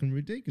 It's fucking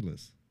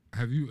ridiculous.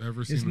 Have you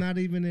ever seen? It's not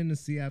even in the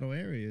Seattle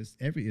area.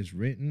 It's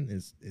written.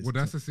 It's well,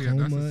 that's the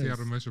Tacoma, Seattle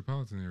it's-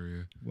 metropolitan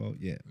area. Well,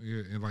 yeah.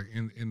 Yeah, and like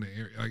in the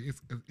area, like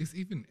it's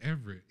even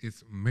Everett,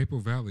 it's Maple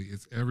Valley,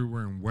 it's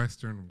everywhere in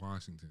Western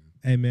Washington.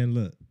 Hey man,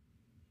 look.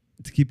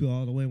 To keep it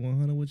all the way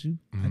 100 with you,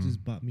 I Mhm.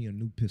 just bought me a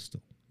new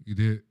pistol. You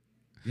did?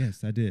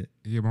 Yes, I did,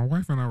 Yeah, my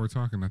wife and I were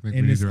talking. I think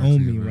and we it's need to on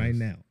actually me right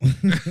invest.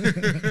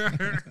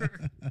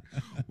 now.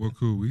 Well,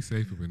 cool. We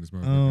safe up in this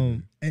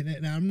motherfucker.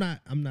 And I'm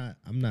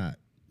not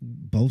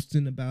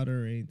boasting about it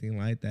or anything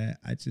like that.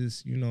 I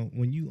just,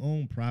 when you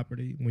own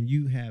property, when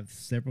you have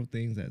several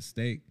things at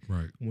stake,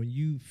 Right. when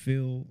you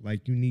feel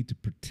like you need to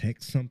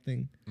protect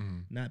something,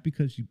 Mhm. not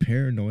because you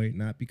paranoid,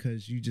 not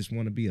because you just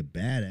want to be a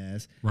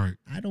badass. Right.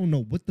 I don't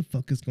know what the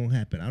fuck is gonna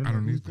happen. I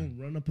don't know who's either. gonna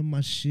run up in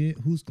my shit,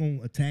 who's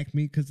gonna attack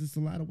me, because it's a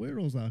lot of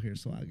weirdos out here.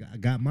 So I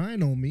got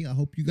mine on me. I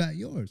hope you got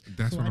yours.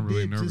 That's so what I I'm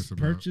really did nervous just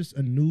about. purchase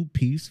a new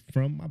piece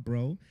from my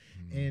bro,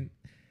 and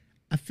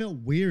I felt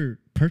weird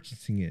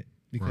purchasing it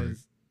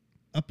because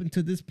up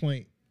until this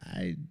point,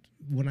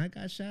 when I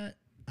got shot,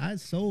 I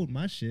sold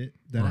my shit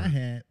that I Right.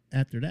 had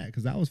after that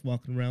because I was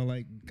walking around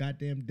like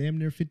damn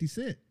near 50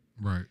 Cent.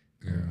 Right.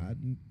 Yeah.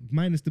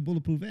 Minus the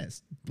bulletproof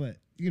vest,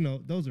 but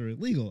those are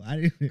illegal.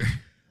 I didn't,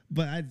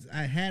 but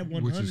I had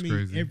one Which on is me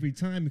crazy. every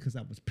time because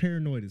I was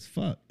paranoid as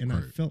fuck, and I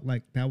Right. felt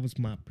like that was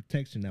my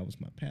protection, that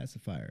was my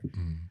pacifier.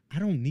 Mhm. I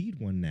don't need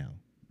one now.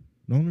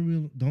 The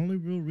only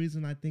real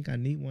reason I think I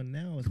need one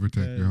now is To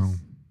protect your because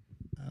home.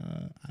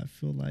 I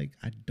feel like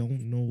I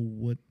don't know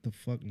what the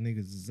fuck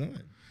niggas is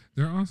on.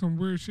 They're on some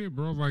weird shit,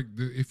 bro. Like,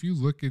 if you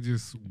look at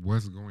just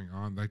what's going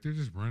on, like they're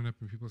just running up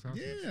in people's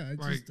houses. Yeah,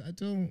 like, I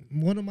don't.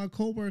 One of my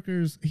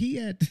coworkers, he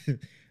had.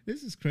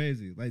 This is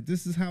crazy. Like,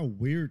 this is how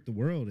weird the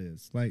world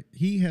is. Like,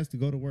 he has to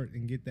go to work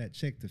and get that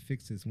check to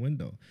fix his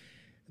window.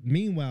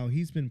 Meanwhile,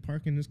 he's been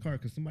parking his car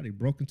because somebody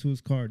broke into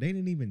his car. They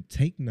didn't even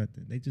take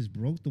nothing. They just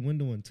broke the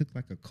window and took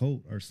like a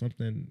coat or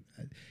something.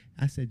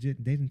 I said, they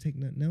didn't take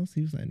nothing else?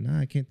 He was like, nah,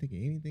 I can't think of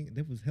anything.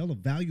 There was hella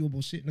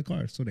valuable shit in the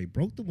car. So they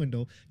broke the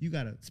window. You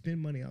got to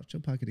spend money out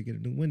your pocket to get a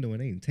new window and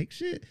they didn't take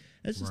shit.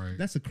 That's just, Right.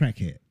 that's a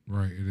crackhead.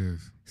 right, it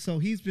is. So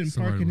he's been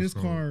Somebody parking was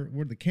his car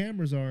where the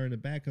cameras are in the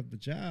back of the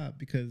job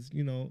because,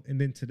 and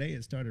then today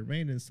it started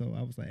raining. So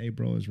I was like, hey,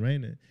 bro, it's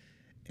raining.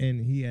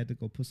 And he had to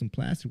go put some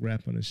plastic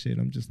wrap on his shit.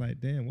 I'm just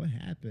like, damn, what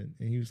happened?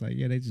 And he was like,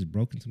 yeah, they just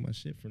broke into my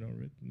shit for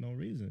no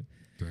reason.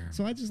 Damn.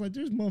 So I just like,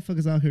 there's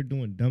motherfuckers out here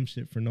doing dumb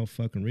shit for no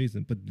fucking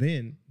reason. But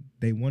then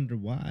they wonder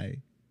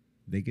why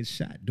they get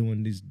shot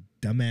doing these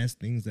dumbass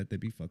things that they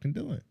be fucking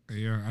doing.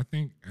 Yeah, I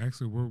think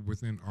actually we're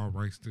within our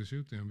rights to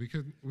shoot them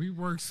because we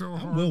work so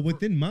hard. Well,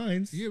 within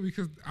mines. Yeah,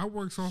 because I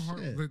work so hard.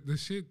 Shit. The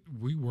shit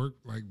we work,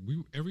 like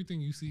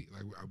everything you see,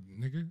 like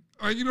nigga,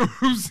 like you know what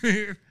I'm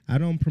saying? I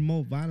don't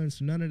promote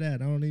violence or none of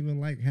that. I don't even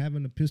like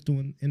having a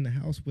pistol in the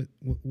house with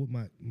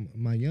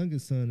my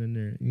youngest son in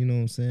there. You know what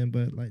I'm saying?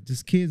 But like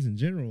just kids in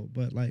general.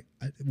 But like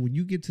when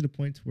you get to the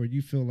point where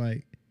you feel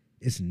like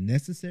it's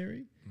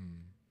necessary,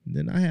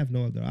 then I have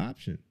no other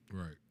option.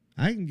 Right.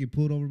 I can get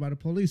pulled over by the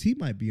police. He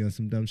might be on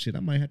some dumb shit. I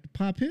might have to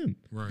pop him.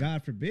 Right.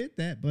 God forbid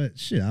that. But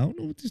shit, I don't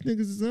know what these niggas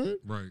is on.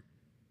 Right.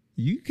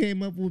 You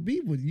came up with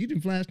me, but you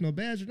didn't flash no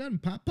badge or nothing.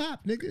 Pop,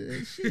 pop,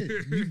 nigga.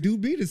 Shit, you do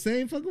me the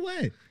same fucking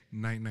way.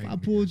 Night. I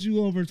pulled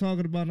you over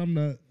talking about I'm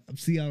the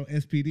Seattle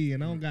SPD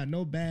and I don't got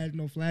no badge,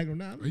 no flag or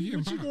nothing. What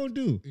you gonna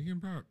do? You getting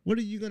popped. What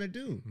are you gonna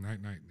do?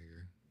 Night, nigga.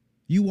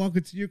 You walk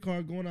into your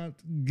car going out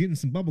getting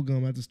some bubble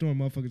gum at the store,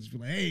 motherfuckers just be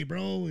like, hey,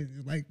 bro,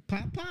 and like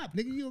pop,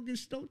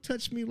 nigga, don't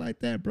touch me like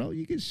that, bro.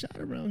 You get shot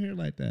around here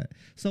like that.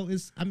 So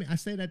I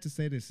say that to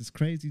say this. It's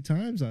crazy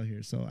times out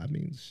here. So I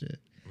mean, shit.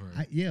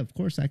 Right. Yeah, of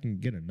course I can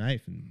get a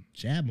knife and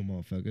jab a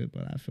motherfucker,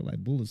 but I feel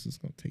like bullets is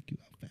gonna take you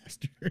out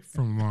faster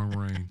from long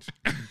range.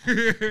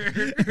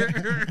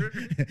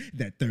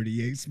 That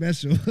 38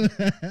 special.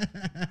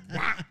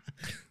 Wow.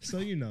 So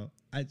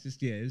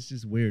it's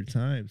just weird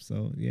times.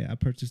 So yeah, I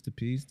purchased a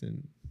piece,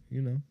 and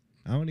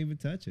I don't even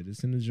touch it.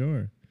 It's in the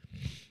drawer.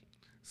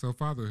 So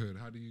fatherhood,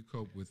 how do you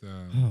cope with?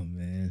 Oh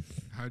man,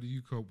 how do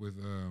you cope with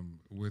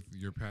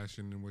your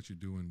passion and what you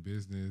do in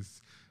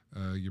business,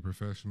 your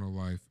professional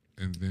life,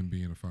 and then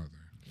being a father?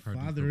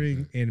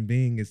 Fathering and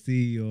being a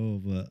CEO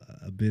of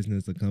a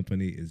business, a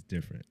company is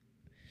different.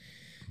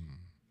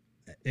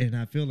 And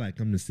I feel like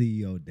I'm the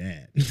CEO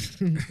dad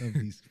of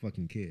these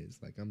fucking kids.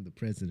 Like I'm the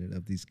president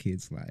of these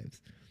kids'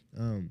 lives.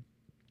 I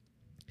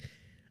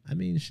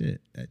mean,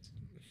 shit.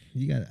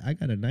 I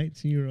got a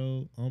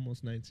 19-year-old,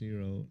 almost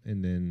 19-year-old,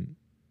 and then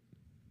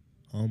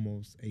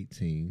almost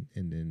 18,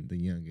 and then the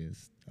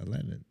youngest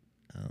 11.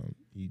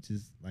 You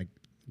just like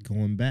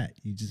going back.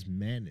 You just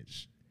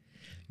manage.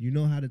 You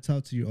know how to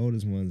talk to your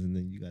oldest ones, and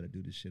then you got to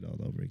do this shit all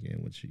over again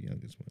with your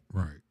youngest one.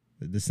 Right.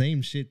 The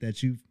same shit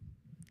that you've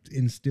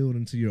instilled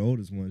into your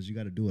oldest ones, you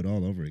got to do it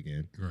all over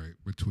again. Right,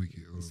 but tweak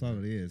it. That's all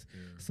it is. Yeah.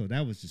 So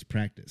that was just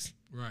practice.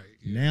 Right.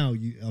 Yeah. Now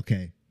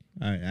okay.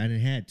 All right, I done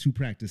had 2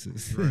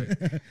 practices.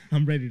 Right.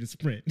 I'm ready to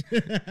sprint.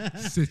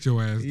 Sit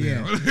your ass down.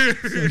 Yeah.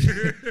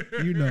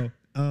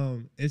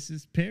 So, it's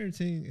just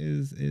parenting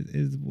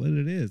is what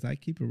it is. I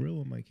keep it real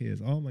with my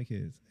kids, all my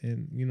kids,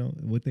 and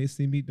what they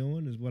see me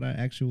doing is what I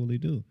actually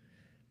do.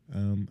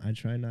 I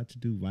try not to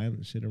do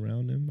violent shit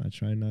around them. I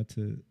try not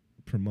to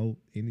promote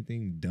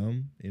anything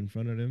dumb in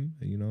front of them.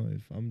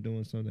 If I'm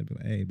doing something, they be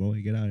like, "Hey,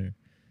 boy, get out of here."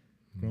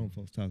 Grown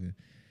folks talking.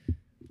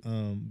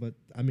 But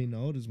I mean, the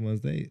oldest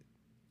ones, I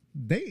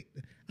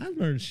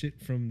learned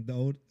shit from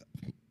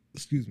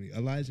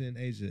Elijah and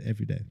Asia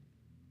every day.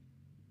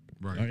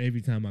 Right. Or every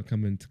time I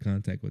come into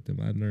contact with them,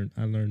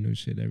 I learn new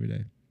shit every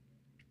day.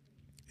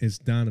 It's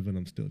Donovan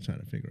I'm still trying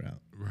to figure out.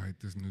 Right,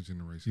 this new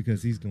generation.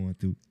 Because he's going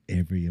through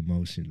every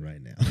emotion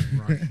right now.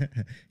 Right.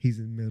 He's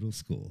in middle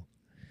school.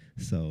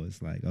 So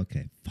it's like,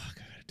 okay, fuck, I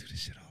gotta do this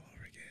shit all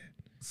over again.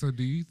 So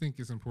do you think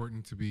it's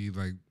important to be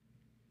like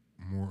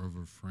more of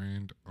a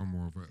friend or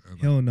more of a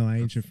hell no, I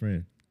ain't your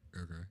friend.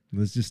 Okay.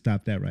 Let's just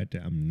stop that right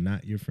there. I'm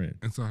not your friend.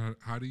 And so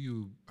how do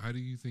you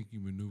think you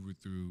maneuver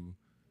through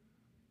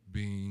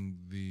being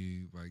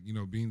the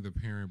being the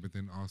parent, but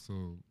then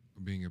also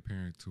being a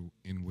parent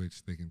in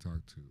which they can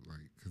talk to,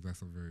 because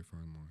that's a very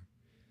fine line.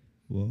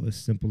 Well, as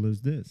simple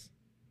as this.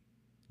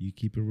 You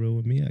keep it real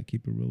with me, I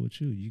keep it real with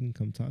you. You can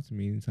come talk to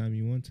me anytime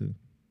you want to.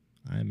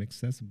 I am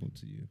accessible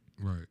to you.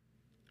 Right.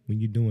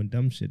 When you're doing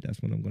dumb shit,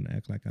 that's when I'm going to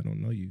act like I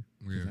don't know you.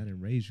 Because I didn't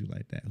raise you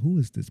like that. Who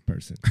is this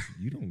person?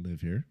 You don't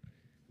live here.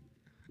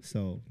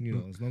 So,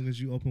 as long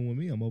as you open with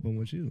me, I'm open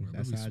with you. Right,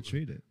 that's how I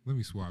treat it. Let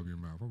me swab your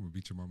mouth. I'm going to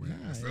beat your mama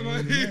ass.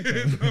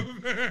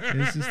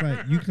 It's just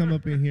like, you come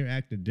up in here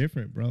acting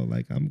different, bro.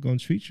 Like, I'm going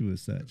to treat you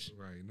as such.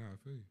 Right. No, I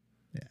feel you.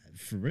 Yeah,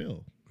 for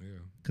real. Yeah.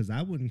 Because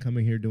I wouldn't come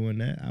in here doing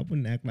that. I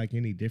wouldn't act like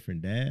any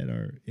different dad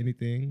or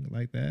anything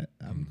like that.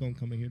 I'm going to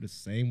come in here the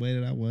same way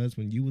that I was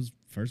when you was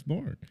first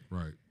born.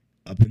 Right.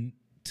 Up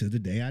until the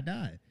day I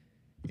die.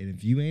 And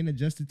if you ain't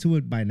adjusted to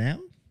it by now,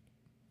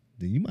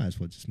 then you might as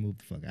well just move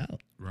the fuck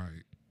out.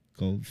 Right.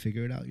 Go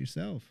figure it out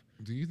yourself.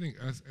 Do you think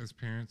us as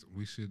parents,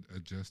 we should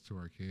adjust to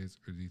our kids,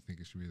 or do you think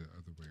it should be the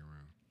other way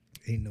around?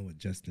 Ain't no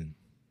adjusting.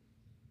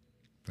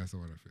 That's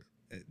what I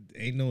feel.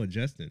 Ain't no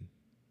adjusting.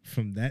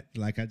 From that,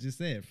 like I just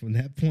said, from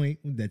that point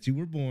that you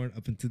were born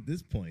up until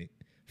this point,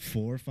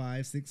 4,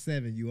 5, 6,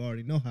 7, you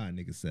already know how a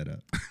nigga set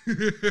up.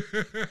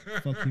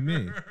 Fuck you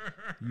mean?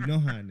 You know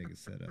how a nigga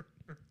set up.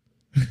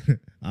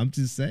 I'm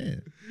just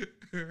saying.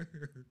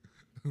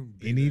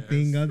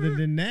 Anything other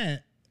than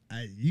that,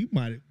 you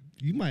might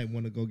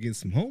want to go get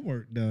some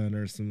homework done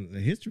or a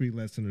history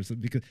lesson or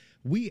something, because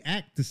we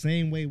act the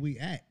same way we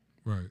act.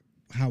 Right.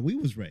 How we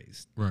was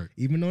raised. Right.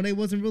 Even though they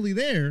wasn't really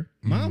there,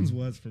 mom's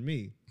was for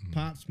me.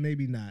 Pops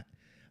maybe not.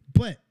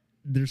 But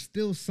there's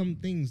still some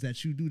things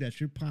that you do that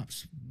your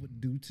pops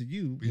would do to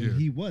you when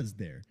he was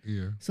there.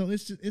 Yeah. So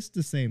it's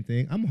the same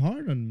thing. I'm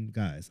hard on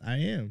guys. I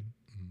am.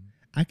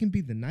 I can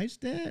be the nice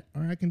dad,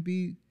 or I can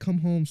be come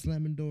home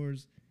slamming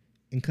doors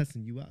and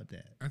cussing you out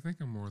dad. I think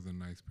I'm more the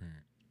nice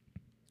parent,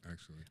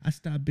 actually. I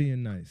stopped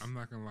being nice. I'm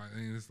not gonna lie. I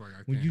mean, it's like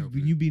I when can't help it.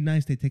 When you be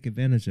nice, they take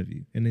advantage of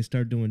you, and they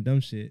start doing dumb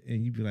shit,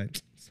 and you be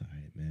like,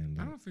 "Sorry, man."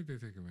 I don't think they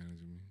take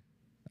advantage of me.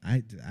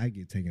 I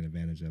get taken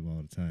advantage of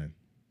all the time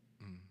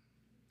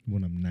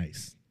when I'm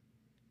nice.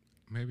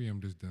 Maybe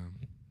I'm just dumb.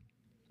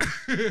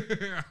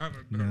 I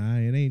don't know. Nah,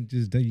 it ain't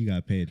just dumb. You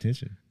gotta pay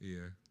attention.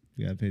 Yeah.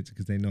 You gotta pay attention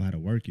because they know how to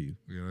work you.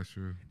 Yeah, that's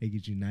true. They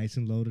get you nice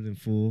and loaded and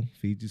full,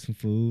 feed you some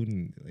food,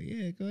 and like,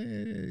 yeah, go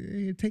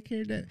ahead, take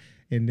care of that.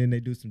 And then they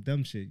do some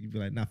dumb shit. You be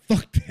like, nah,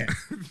 fuck that.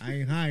 I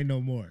ain't high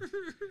no more.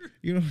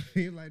 You know what I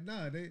mean? Like,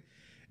 nah,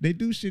 they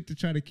do shit to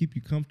try to keep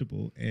you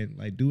comfortable and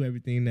like do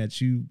everything that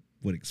you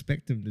would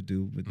expect them to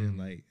do. But then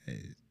like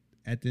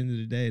at the end of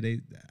the day,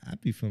 I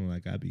be feeling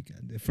like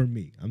for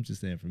me, I'm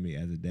just saying for me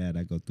as a dad,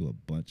 I go through a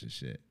bunch of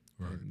shit.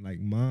 Right. And, like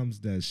moms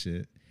does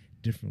shit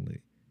differently.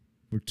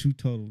 We're two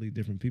totally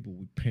different people.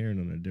 We parent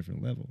on a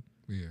different level.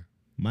 Yeah.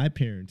 My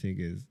parenting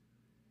is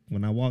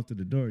when I walk through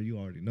the door, you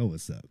already know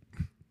what's up.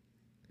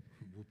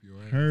 Whoop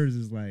your ass. Hers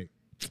is like,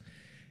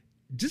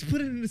 just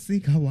put it in the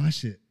sink, I'll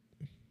wash it.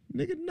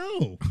 Nigga,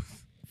 no.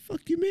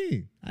 Fuck you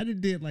mean? I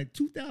did like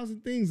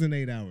 2,000 things in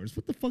 8 hours.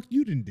 What the fuck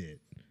you did?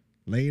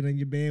 Laid on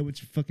your bed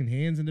with your fucking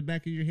hands in the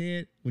back of your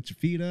head, with your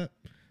feet up,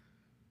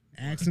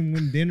 asking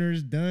when dinner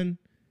is done.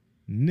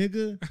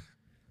 Nigga.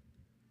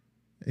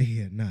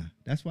 Yeah, nah.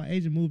 That's why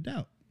Asia moved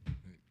out.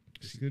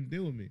 She couldn't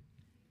deal with me.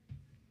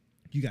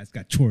 You guys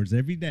got chores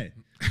every day.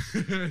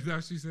 That's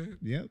what she said?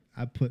 Yep.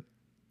 I put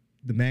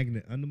the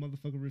magnet on the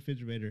motherfucking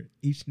refrigerator,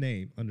 each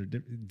name under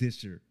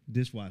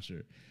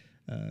dishwasher,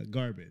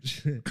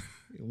 garbage,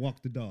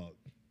 walk the dog.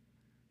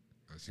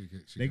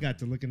 They got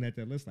to looking at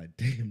that list like,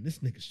 damn, this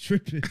nigga's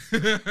tripping.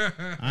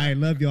 I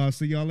love y'all.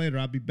 See y'all later.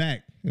 I'll be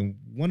back. And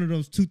one of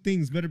those two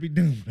things better be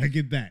done when I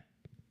get back.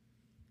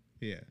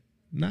 Yeah.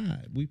 Nah,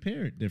 we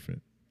parent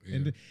different. Yeah.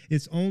 And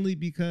it's only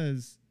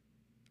because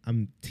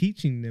I'm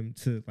teaching them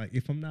to, like,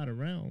 if I'm not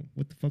around,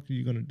 what the fuck are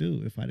you going to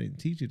do? If I didn't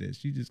teach you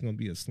this, you just going to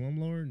be a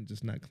slumlord and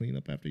just not clean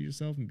up after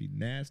yourself and be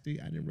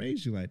nasty. I didn't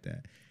raise you like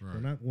that.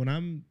 Right. When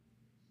I'm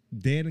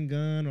dead and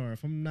gone, or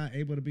if I'm not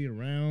able to be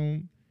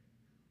around,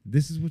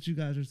 this is what you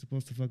guys are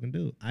supposed to fucking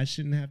do. I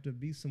shouldn't have to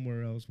be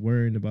somewhere else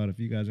worrying about if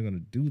you guys are going to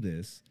do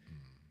this.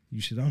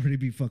 You should already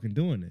be fucking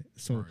doing it.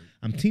 So right.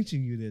 I'm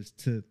teaching you this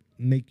to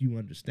make you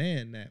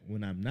understand that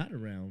when I'm not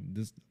around,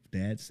 this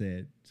dad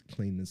said to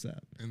clean this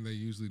up. And they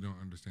usually don't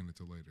understand it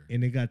till later.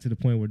 And it got to the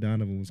point where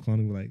Donovan was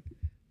calling me like,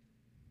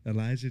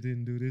 Elijah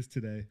didn't do this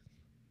today.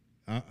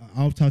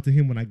 I'll talk to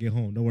him when I get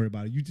home. Don't worry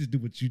about it. You just do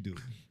what you do.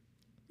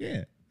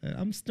 Yeah.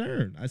 I'm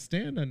stern. I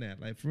stand on that.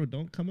 Like, bro,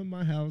 don't come in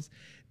my house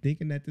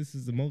thinking that this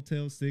is a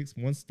Motel 6,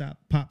 one-stop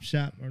pop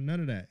shop, or none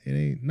of that. It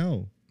ain't.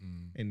 No.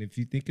 And if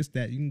you think it's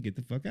that, you can get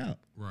the fuck out.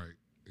 Right.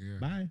 Yeah.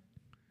 Bye.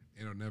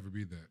 It'll never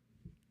be that.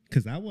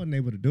 Because I wasn't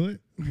able to do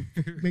it.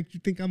 Make you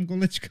think I'm going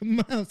to let you come in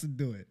my house and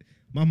do it.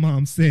 My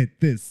mom said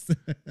this.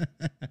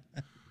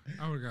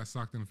 I would have got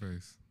socked in the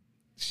face.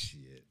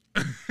 Shit.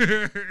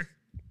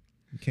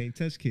 You can't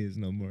touch kids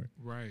no more.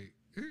 Right.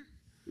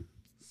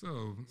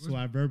 So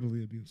I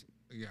verbally abuse them.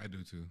 Yeah, I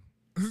do too.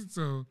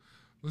 So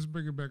let's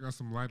bring it back on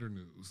some lighter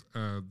news.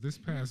 This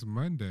past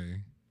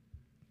Monday,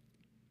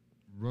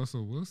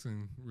 Russell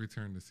Wilson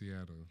returned to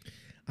Seattle.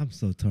 I'm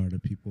so tired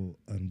of people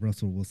on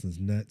Russell Wilson's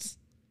nuts.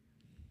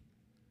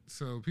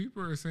 So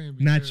people are saying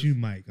not you,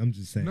 Mike. I'm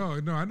just saying. No,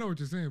 I know what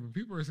you're saying, but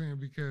people are saying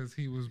because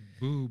he was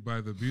booed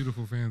by the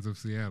beautiful fans of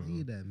Seattle.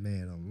 Leave that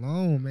man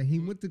alone, man. He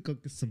went to go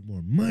get some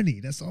more money.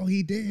 That's all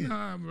he did.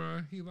 Nah,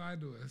 bro. He lied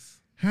to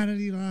us. How did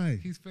he lie?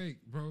 He's fake,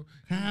 bro.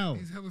 How?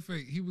 He's hella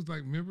fake. He was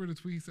like, remember the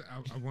tweet? He said,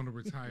 I want to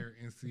retire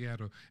in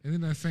Seattle. And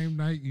then that same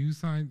night, you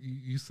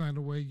signed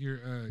away your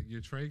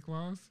trade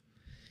clause.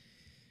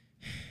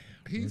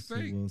 He's Russell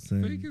fake.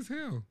 Wilson Fake as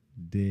hell.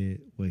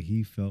 Did what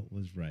he felt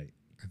was right.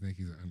 I think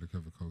he's an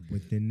undercover cokehead.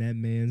 Within that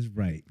man's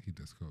right. He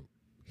does coke.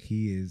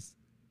 He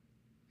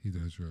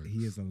does drugs.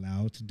 He is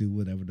allowed to do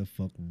whatever the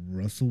fuck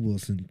Russell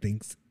Wilson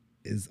thinks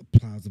is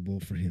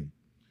plausible for him.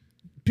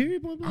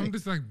 Period. Point blank. I'm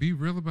just like, be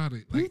real about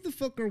it. Who Like, the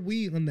fuck are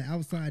we on the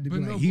outside to be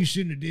like, he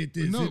shouldn't have did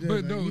this? No, but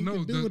like, no, he no.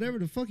 can do whatever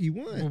the fuck he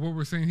wants. Well, what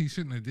we're saying he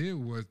shouldn't have did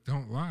was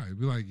don't lie.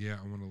 Be like, yeah,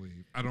 I want to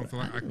leave. I don't feel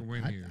like I can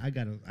win here. I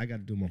gotta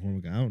do my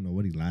homework. I don't know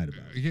what he lied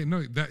about. Yeah,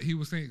 no, that he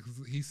was saying,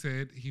 cause he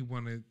said he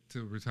wanted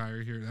to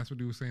retire here. That's what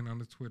he was saying on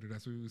his Twitter.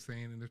 That's what he was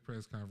saying in his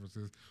press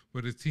conferences.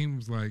 But his team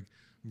was like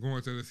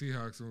going to the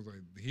Seahawks and was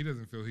like, he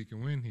doesn't feel he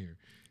can win here.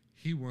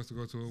 He wants to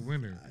go to a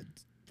winner.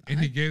 And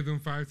he gave them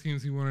 5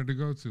 teams he wanted to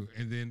go to.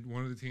 And then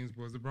one of the teams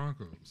was the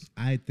Broncos.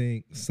 I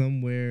think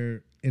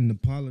somewhere in the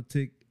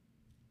politic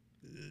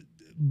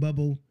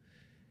bubble,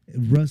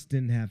 Russ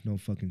didn't have no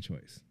fucking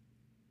choice.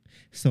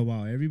 So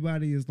while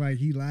everybody is like,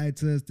 he lied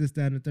to us, this,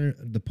 that, and the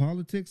third, the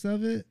politics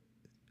of it,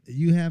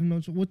 you have no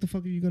choice. What the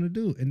fuck are you going to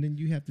do? And then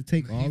you have to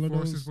take all of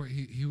those.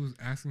 He was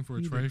asking for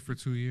a trade for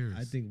 2 years.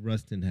 I think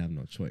Russ didn't have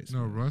no choice.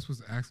 No, man. Russ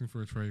was asking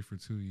for a trade for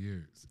 2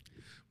 years.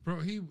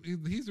 Bro,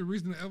 he's the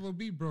reason the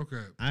LOB broke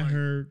up. I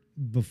heard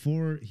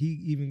before he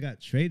even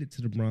got traded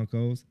to the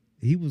Broncos,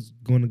 he was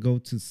going to go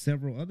to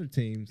several other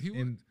teams.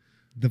 And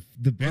the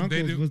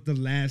Broncos was the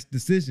last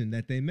decision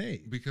that they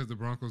made. Because the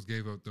Broncos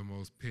gave up the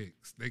most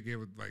picks. They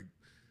gave it like...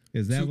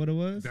 Is that what it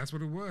was? That's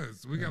what it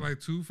was. We got like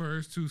 2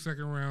 first, 2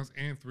 second rounds,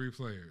 and 3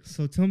 players.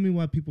 So tell me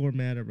why people are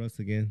mad at Russ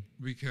again.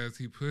 Because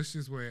he pushed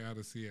his way out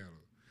of Seattle.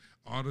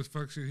 all this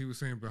fuck shit he was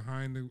saying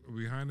behind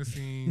the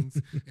scenes,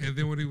 and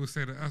then when he would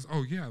say to us,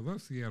 "Oh yeah, I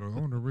love Seattle. I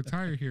want to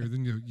retire here."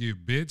 Then you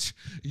bitch,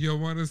 you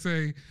want to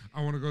say,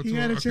 "I want to go He to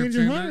had a a change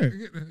of heart.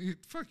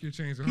 Fuck your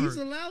change of heart. He's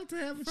allowed to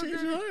have a Fuck change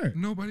of that. heart.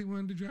 Nobody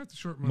wanted to draft the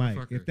short Mike,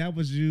 motherfucker. if that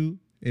was you,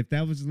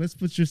 let's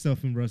put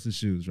yourself in Russ's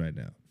shoes right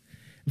now.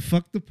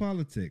 Fuck the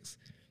politics.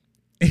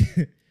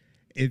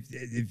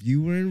 If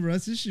you were in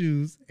Russ's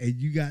shoes and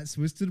you got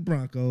switched to the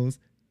Broncos,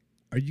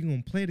 are you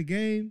gonna play the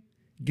game,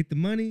 get the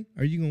money,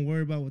 or are you gonna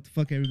worry about what the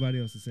fuck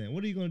everybody else is saying?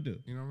 What are you gonna do?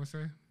 You know what I'm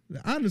gonna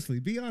say? Honestly,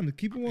 be honest.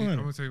 Keep it I'm 100.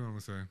 gonna tell you what I'm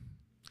gonna say.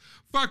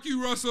 Fuck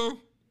you,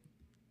 Russell.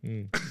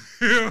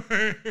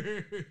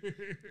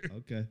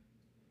 Okay.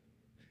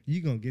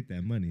 You gonna get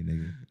that money,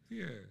 nigga.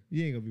 Yeah.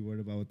 You ain't gonna be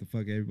worried about what the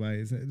fuck everybody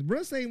is saying.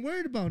 Russ ain't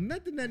worried about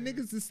nothing that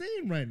niggas is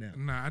saying right now.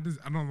 Nah,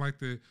 I don't like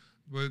the.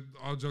 But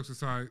all jokes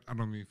aside, I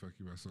don't mean fuck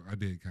you, Russell. I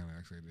did kind of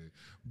actually did.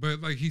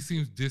 But like he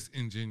seems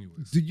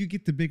disingenuous. Do you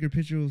get the bigger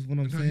picture of what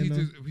I'm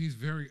saying? He's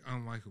very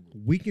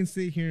unlikable. We can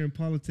sit here and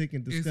politic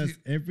and discuss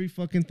every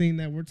fucking thing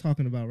that we're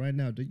talking about right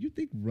now. Do you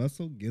think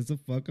Russell gives a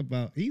fuck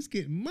about? He's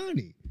getting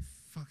money.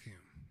 Fuck him.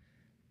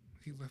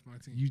 He left my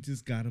team. You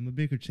just got him a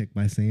bigger check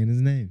by saying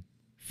his name.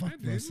 Fuck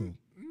Russell.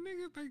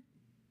 Nigga, like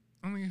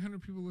only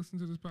 100 people listen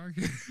to this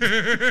podcast.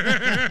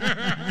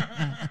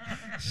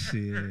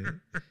 Shit.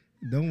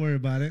 Don't worry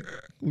about it.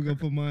 We're gonna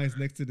put mine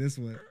next to this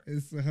one.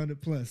 It's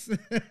 100 plus.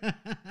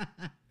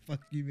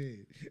 Fuck you,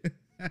 man.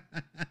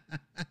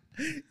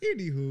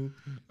 Anywho,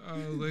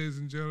 ladies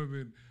and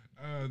gentlemen,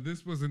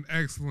 this was an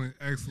excellent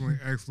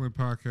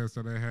podcast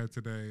that I had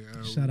today.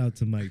 Shout out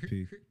to Mike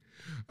P.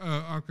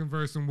 I'll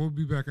converse, and we'll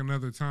be back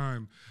another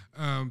time.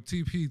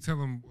 TP, tell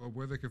them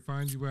where they can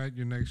find you at,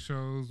 your next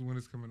shows, when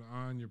it's coming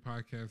on, your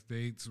podcast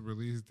dates,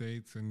 release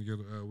dates, and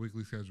your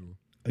weekly schedule.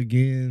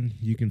 Again,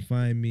 you can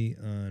find me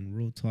on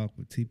Real Talk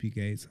with TP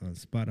Gates on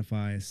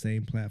Spotify,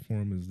 same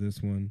platform as this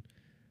one.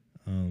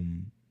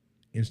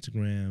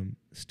 Instagram,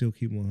 Still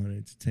Keep 100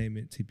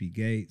 Entertainment, TP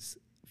Gates.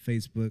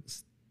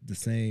 Facebook's the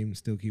same,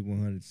 Still Keep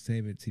 100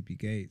 Entertainment, TP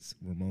Gates.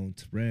 Ramon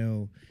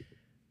Terrell.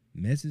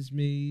 Message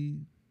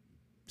me.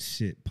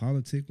 Shit,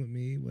 politic with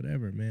me,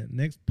 whatever, man.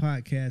 Next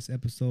podcast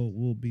episode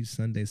will be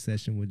Sunday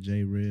Session with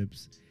J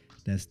Ribs.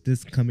 That's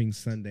this coming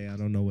Sunday. I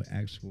don't know what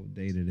actual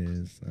date it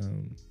is.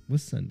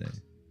 What's Sunday?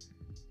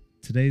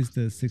 Today's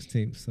the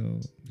 16th,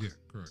 so... Yeah,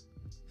 correct.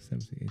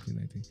 17, 18,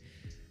 19.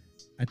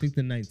 I think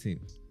the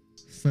 19th.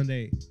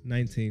 Sunday,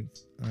 19th,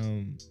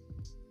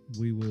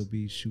 we will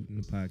be shooting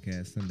the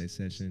podcast Sunday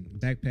Session.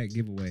 Backpack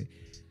giveaway.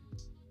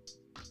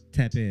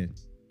 Tap in.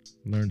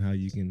 Learn how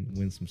you can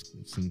win some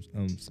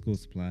school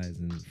supplies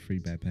and free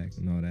backpack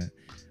and all that.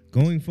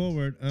 Going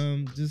forward,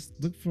 just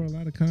look for a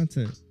lot of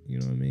content. You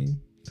know what I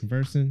mean?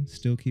 Conversing,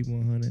 Still Keep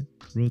 100.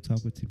 Real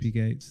Talk with TP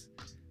Gates.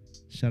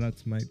 Shout out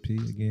to Mike P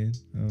again.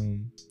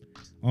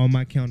 All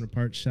my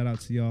counterparts, shout out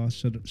to y'all.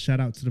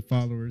 Shout out to the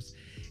followers.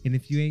 And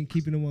if you ain't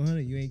keeping it 100,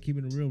 you ain't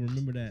keeping it real.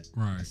 Remember that.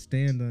 Right. I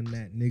stand on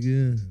that,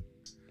 nigga.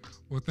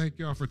 Well, thank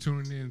y'all for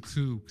tuning in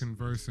to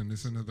Conversing.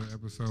 This is another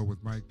episode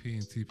with Mike P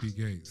and TP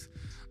Gates.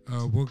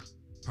 We'll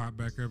pop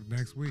back up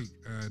next week.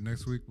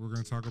 Next week, we're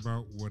going to talk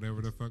about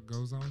whatever the fuck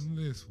goes on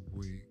this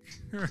week.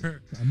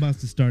 I'm about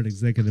to start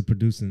executive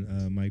producing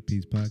Mike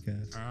P's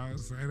podcast. I'll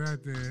say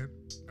that then.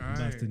 I'm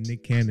about to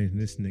Nick Cannon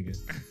this nigga.